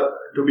था,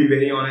 टू बी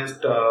वेरी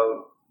ऑनेस्ट,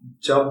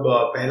 जब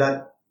पहला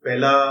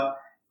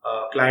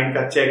क्लाइंट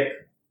का चेक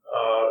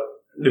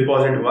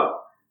डिपॉजिट हुआ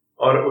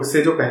और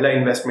उससे जो पहला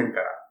इन्वेस्टमेंट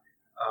करा.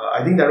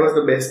 I think that was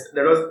the best.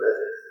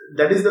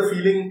 That is the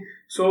feeling.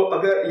 So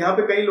अगर यहाँ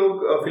पे कई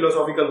लोग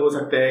फिलोसॉफिकल हो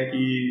सकते हैं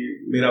कि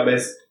मेरा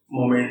बेस्ट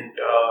मोमेंट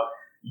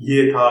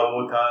ये था,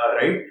 वो था,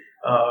 राइट.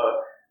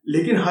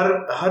 लेकिन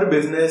हर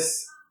बिजनेस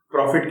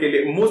प्रॉफिट के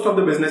लिए, most of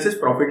the businesses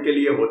profit के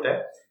लिए होता है.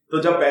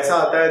 तो जब पैसा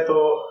आता है तो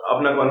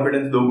अपना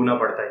कॉन्फिडेंस 2 गुना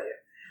बढ़ता ही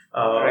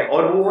है.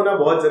 और वो होना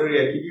बहुत जरूरी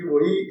है, क्योंकि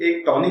वही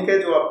एक टॉनिक है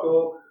जो आपको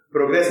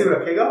प्रोग्रेसिव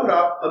रखेगा. और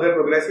आप अगर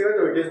प्रोग्रेसिव है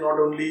तो it is not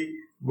only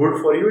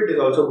good for you, it is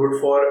also good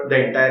for the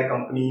entire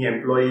company,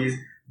 employees,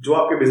 जो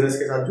आपके बिजनेस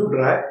के साथ जुड़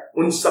रहा है,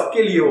 उन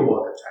सबके लिए वो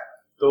बहुत अच्छा है.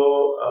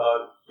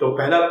 तो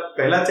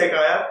पहला चेक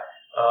आया.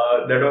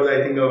 That was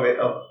I think a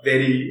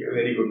very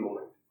very good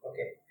moment.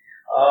 Okay.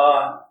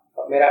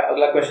 मेरा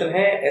अगला क्वेश्चन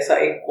है, ऐसा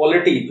एक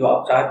क्वालिटी जो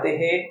आप चाहते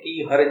हैं कि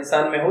हर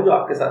इंसान में हो जो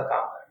आपके साथ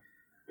काम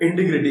करे.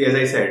 Integrity, as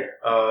I said,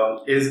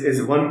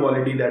 is one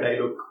quality that I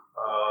look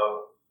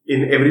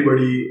in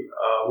everybody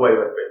who I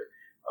work with.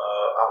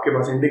 आपके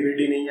पास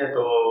इंटीग्रिटी नहीं है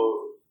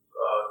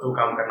तो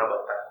काम करना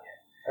बनता नहीं है.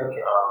 ओके.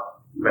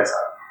 वैसा.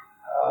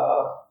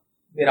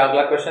 मेरा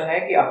अगला क्वेश्चन है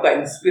कि आपका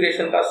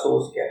इंस्पिरेशन का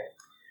सोर्स क्या है?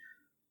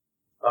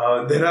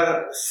 There are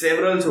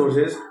several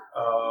sources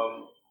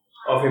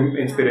of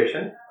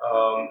inspiration.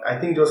 I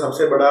think जो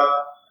सबसे बड़ा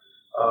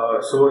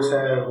सोर्स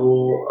है वो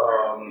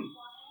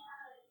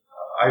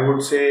आई वुड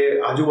से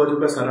आजू बाजू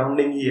का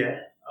सराउंडिंग ही है,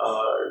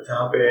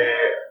 जहाँ पे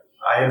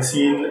I have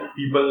seen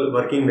people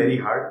working very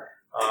hard.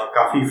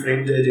 काफी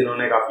फ्रेंड्स है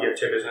जिन्होंने काफी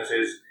अच्छे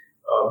बिजनेसेस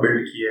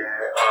बिल्ड किए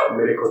हैं.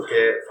 मेरे खुद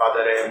के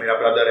फादर है, मेरा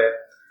ब्रदर है,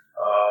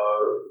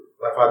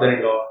 my father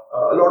in law,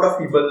 a lot of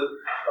people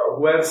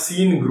who have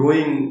seen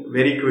growing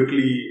very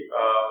quickly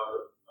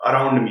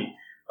around me.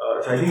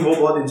 So I think वो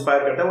बहुत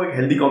इंस्पायर करता है, वो एक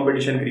हेल्दी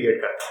कंपटीशन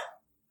क्रिएट करता है.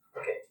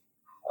 ओके.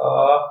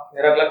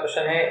 मेरा अगला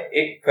क्वेश्चन है,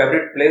 एक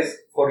favourite place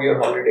for your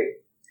holiday.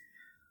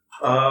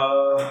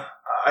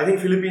 I think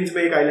Philippines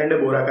में एक आइलैंड है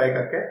बोराकाई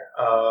करके,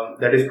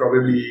 that is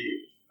probably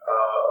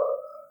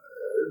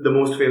the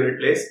most favourite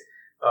place.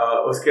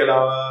 उसके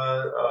अलावा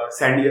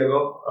सैन डिएगो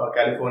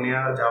कैलिफोर्निया,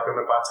 जहाँ पे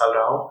मैं 5 साल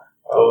रहा हूँ,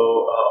 तो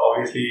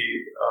ऑब्वियसली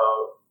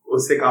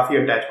उससे काफी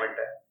अटैचमेंट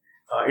है.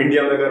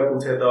 इंडिया में अगर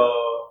पूछे तो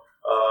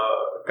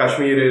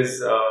Kashmir is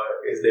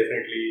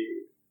definitely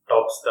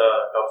tops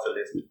the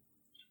list.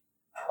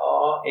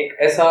 एक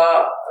ऐसा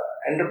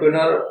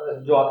एंटरप्रेन्योर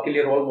जो आपके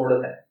लिए रोल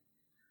मॉडल है?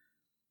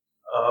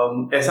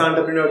 ऐसा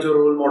एंटरप्रेन्योर जो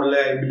रोल मॉडल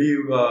है, I believe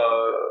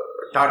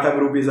Tata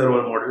group is a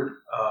role model.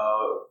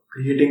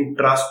 Creating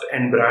trust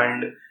and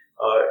brand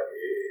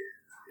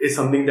is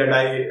something that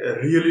I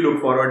really look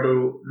forward to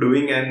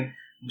doing, and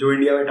जो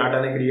इंडिया में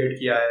टाटा ने क्रिएट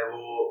किया है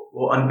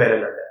वो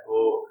अनपैरेलल्ड है.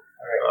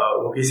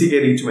 वो किसी के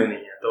रीच में नहीं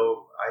है. तो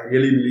आई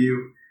रियली बिलीव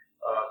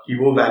कि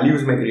वो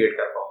वैल्यूज में क्रिएट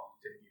कर पाऊँ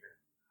जिंदगी में.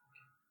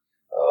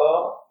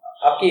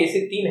 आपकी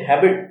ऐसी 3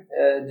 हैबिट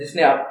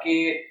जिसने आपके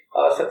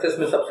सक्सेस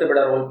में सबसे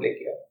बड़ा रोल प्ले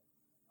किया?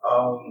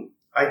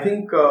 आई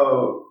थिंक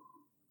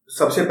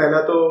सबसे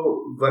पहला तो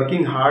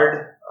working hard.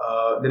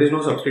 There is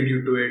no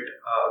substitute to it.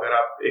 अगर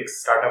आप एक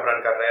स्टार्टअप रन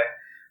कर रहे हैं,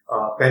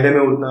 पहले में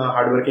उतना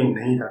हार्ड वर्किंग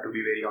नहीं था, टू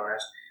बी वेरी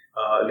ऑनेस्ट.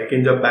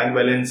 लेकिन जब बैंक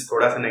बैलेंस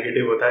थोड़ा सा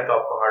नेगेटिव होता है तो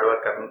आपको हार्ड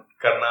वर्क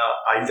करना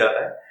आ ही जाता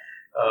है.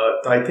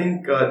 तो I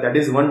think that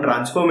is one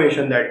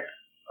transformation that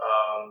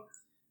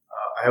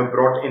I have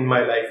brought in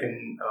my life in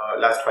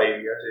last 5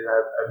 years. I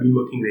have been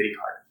working very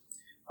hard.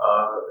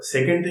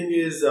 Second thing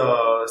is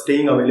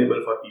staying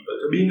available for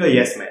people. So being a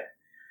yes man,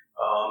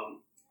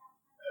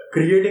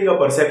 creating a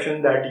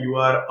perception that you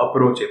are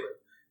approachable.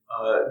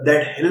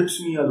 That helps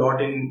me a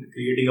lot in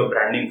creating a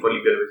branding for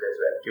LegalViz as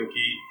well.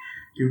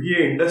 क्योंकि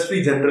ये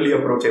industry generally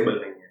approachable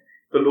नहीं है.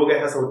 तो लोग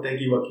ऐसा सोचते हैं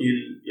कि वकील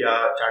या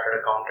चार्टर्ड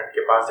अकाउंटेंट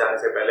के पास जाने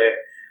से पहले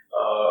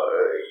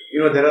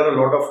there are a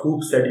lot of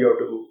hoops that you have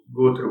to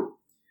go through.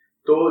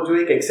 तो जो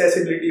एक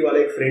एक्सेसिबिलिटी वाला,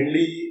 एक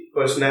फ्रेंडली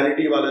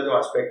पर्सनैलिटी वाला जो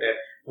एस्पेक्ट है,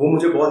 वो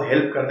मुझे बहुत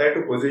हेल्प करता है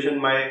to position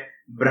my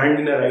brand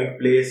in a right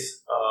place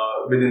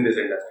with in this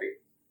industry.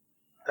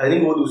 I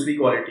think वो दूसरी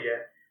क्वालिटी है.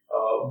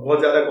 बहुत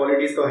ज्यादा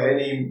क्वालिटीज तो है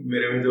नहीं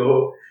मेरे में जो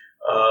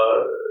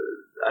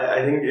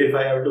I think if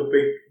I have to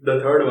pick the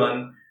third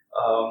one,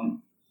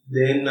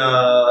 then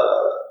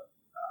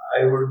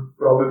I would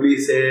probably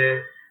से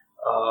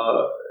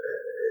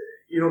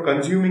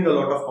consuming a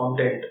lot of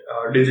content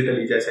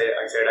digitally. जैसे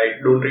I said, I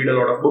don't read a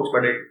lot of books,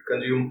 but I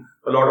consume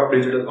a lot of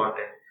digital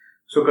content.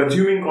 So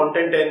consuming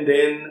content and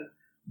then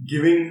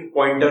giving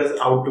pointers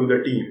out to the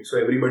team, so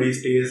everybody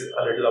stays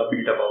a little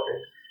upbeat about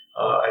it.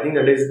 I think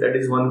that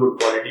is one good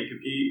quality,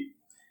 क्योंकि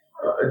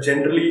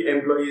generally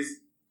employees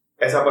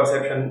ऐसा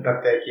perception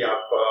रखते हैं कि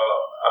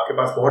आपके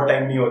पास बहुत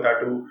time नहीं होता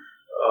to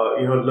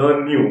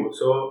learn new.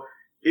 So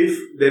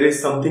if there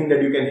is something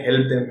that you can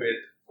help them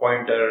with,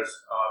 pointers,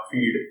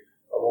 feed,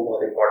 वो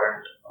बहुत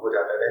important हो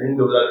जाता है. I think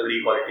those are the 3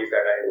 qualities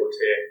that I would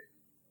say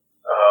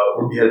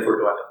would be helpful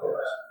to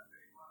entrepreneurs.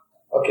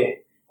 Okay.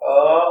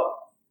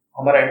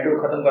 हमारा interview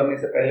खत्म करने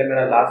से पहले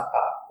मेरा लास्ट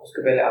था,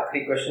 उसके पहले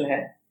आखिरी क्वेश्चन है.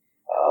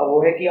 वो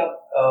है कि आप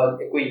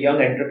कोई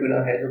यंग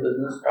एंटरप्रेन्योर है जो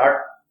बिजनेस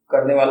स्टार्ट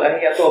करने वाला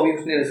है, या तो अभी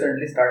उसने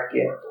रिसेंटली स्टार्ट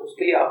किया है, तो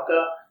उसके लिए आपका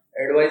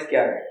एडवाइस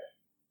क्या रहेगा?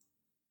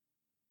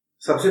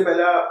 सबसे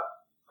पहला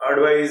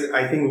एडवाइस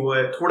आई थिंक वो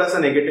है, थोड़ा सा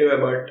नेगेटिव है,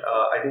 बट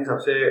आई थिंक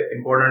सबसे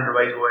इम्पोर्टेंट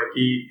एडवाइस वो है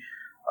कि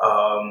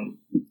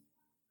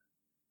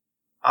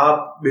आप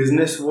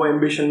बिजनेस वो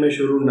एम्बिशन में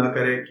शुरू ना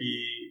करें कि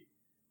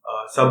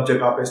सब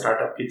जगह पे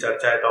स्टार्टअप की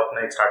चर्चा है तो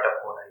अपना एक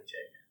स्टार्टअप होना ही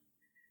चाहिए.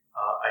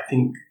 I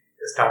think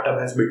startup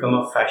has become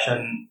a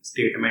fashion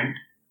statement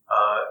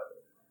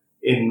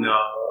in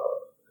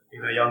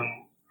young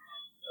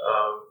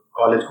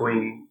college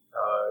going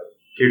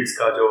kids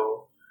का जो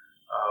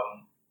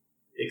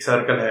एक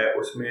सर्कल है,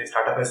 उसमें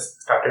startup has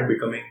started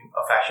becoming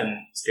a fashion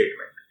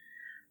statement.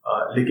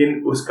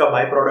 लेकिन उसका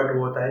बाय प्रोडक्ट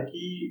वो होता है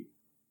कि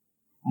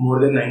more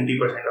than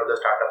 90% of the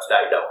startups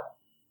die down.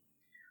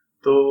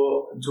 तो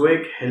जो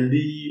एक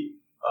हेल्दी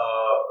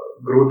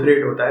ग्रोथ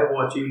रेट होता है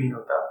वो अचीव नहीं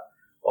होता,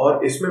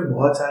 और इसमें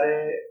बहुत सारे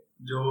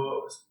जो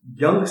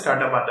यंग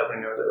स्टार्टअप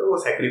एंटरप्रेन्योर्स है वो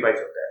सैक्रिफाइस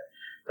होता है.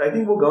 तो आई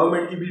थिंक वो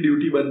गवर्नमेंट की भी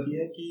ड्यूटी बनती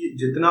है कि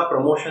जितना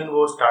प्रमोशन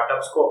वो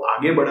स्टार्टअप्स को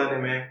आगे बढ़ाने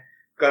में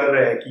कर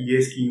रहे हैं कि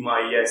ये स्कीम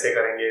आई, ऐसे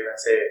करेंगे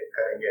वैसे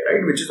करेंगे,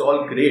 right, which is all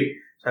great.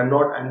 I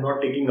am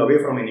not taking away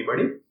from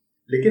anybody,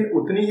 लेकिन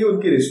उतनी ही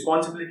उनकी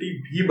रिस्पॉन्सिबिलिटी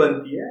भी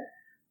बनती है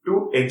to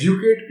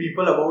educate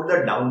people about the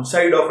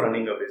downside of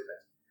running a business.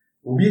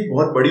 वो भी एक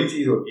बहुत बड़ी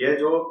चीज होती है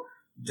जो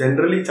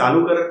जनरली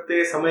चालू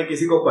करते समय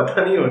किसी को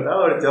पता नहीं होता,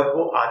 और जब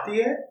वो आती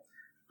है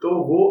तो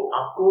वो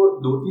आपको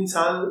 2-3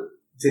 साल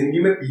जिंदगी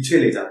में पीछे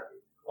ले जाती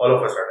है ऑल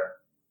ऑफ अ सडन.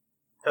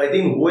 तो आई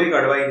थिंक वो एक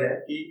एडवाइस है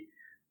कि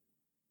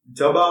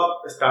जब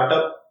आप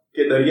स्टार्टअप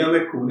के दरिया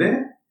में कूदे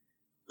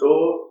तो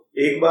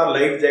एक बार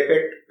लाइफ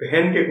जैकेट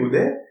पहन के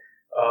कूदे.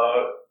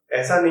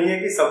 ऐसा नहीं है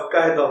कि सबका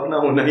है तो अपना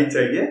होना ही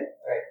चाहिए.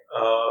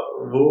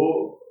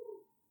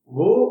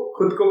 वो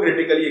खुद को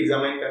क्रिटिकली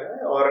एग्जामिन करना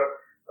है. और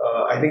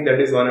I think that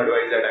is one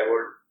advice that I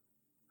would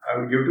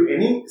give to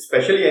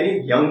specially any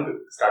young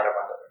startup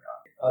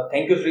entrepreneur.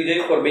 Thank you, Srijay,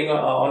 for being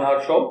on our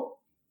show.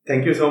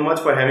 Thank you so much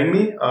for having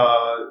me.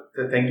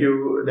 Thank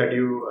you that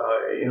you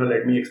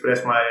let me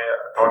express my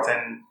thoughts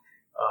and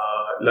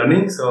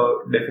learning. So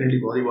definitely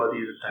बहुत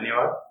ही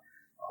धन्यवाद.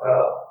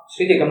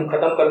 श्रीजी, हम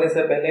खत्म करने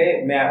से पहले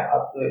मैं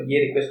आपसे ये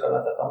रिक्वेस्ट करना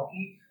चाहता हूँ कि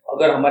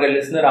अगर हमारे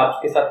लिसनर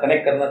आपके साथ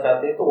कनेक्ट करना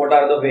चाहते हैं तो व्हाट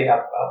आर द वे,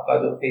 आपका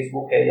जो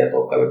फेसबुक है या तो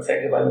आपका वेबसाइट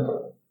के बारे में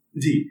थोड़ा.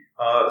 जी,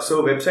 सो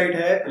वेबसाइट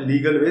है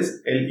legalwiz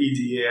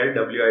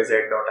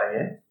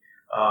legalwiz.in.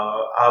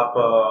 आप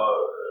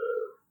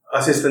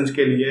असिस्टेंस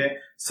के लिए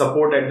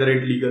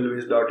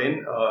support@legalwiz.in.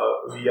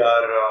 We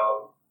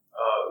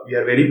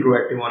are very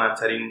proactive on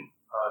answering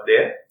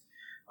there.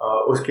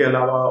 उसके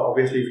अलावा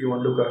obviously if you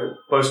want to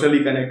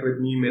personally connect with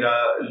me, मेरा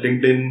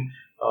LinkedIn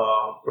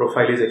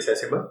profile is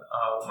accessible.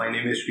 My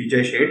name is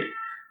Srijay Sheth,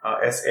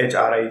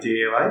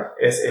 SHRIJAY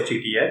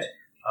SHETH.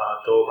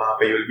 तो वहाँ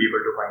पे you will be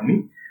able to find me.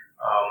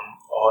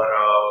 और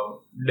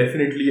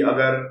definitely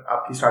अगर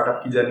आपकी startup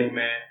की जर्नी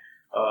में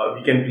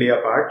we can play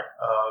a part,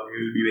 we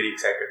will be very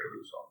excited to do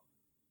so.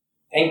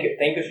 Thank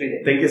you Srijay.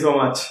 Thank you so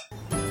much.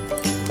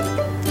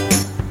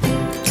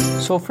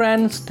 So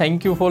friends,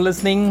 thank you for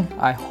listening.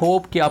 I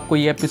hope कि आपको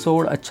ये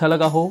episode अच्छा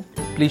लगा हो.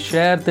 Please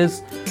share this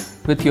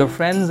with your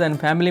friends and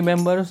family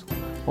members.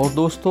 और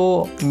दोस्तों,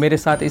 मेरे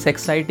साथ इस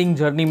एक्साइटिंग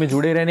जर्नी में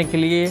जुड़े रहने के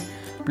लिए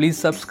please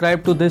subscribe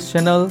to this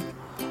channel.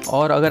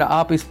 और अगर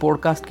आप इस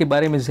पॉडकास्ट के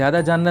बारे में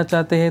ज़्यादा जानना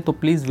चाहते हैं तो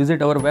please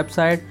visit our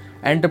website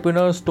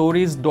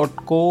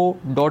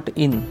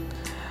entrepreneurstories.co.in.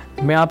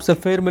 मैं आपसे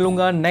फिर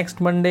मिलूँगा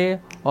नेक्स्ट मंडे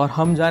और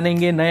हम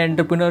जानेंगे नए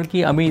एंटरप्रेन्योर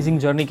की अमेजिंग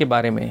जर्नी के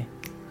बारे में.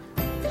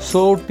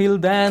 So till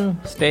then,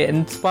 stay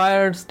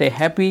inspired, stay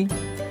happy.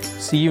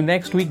 See you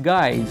next week,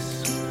 guys.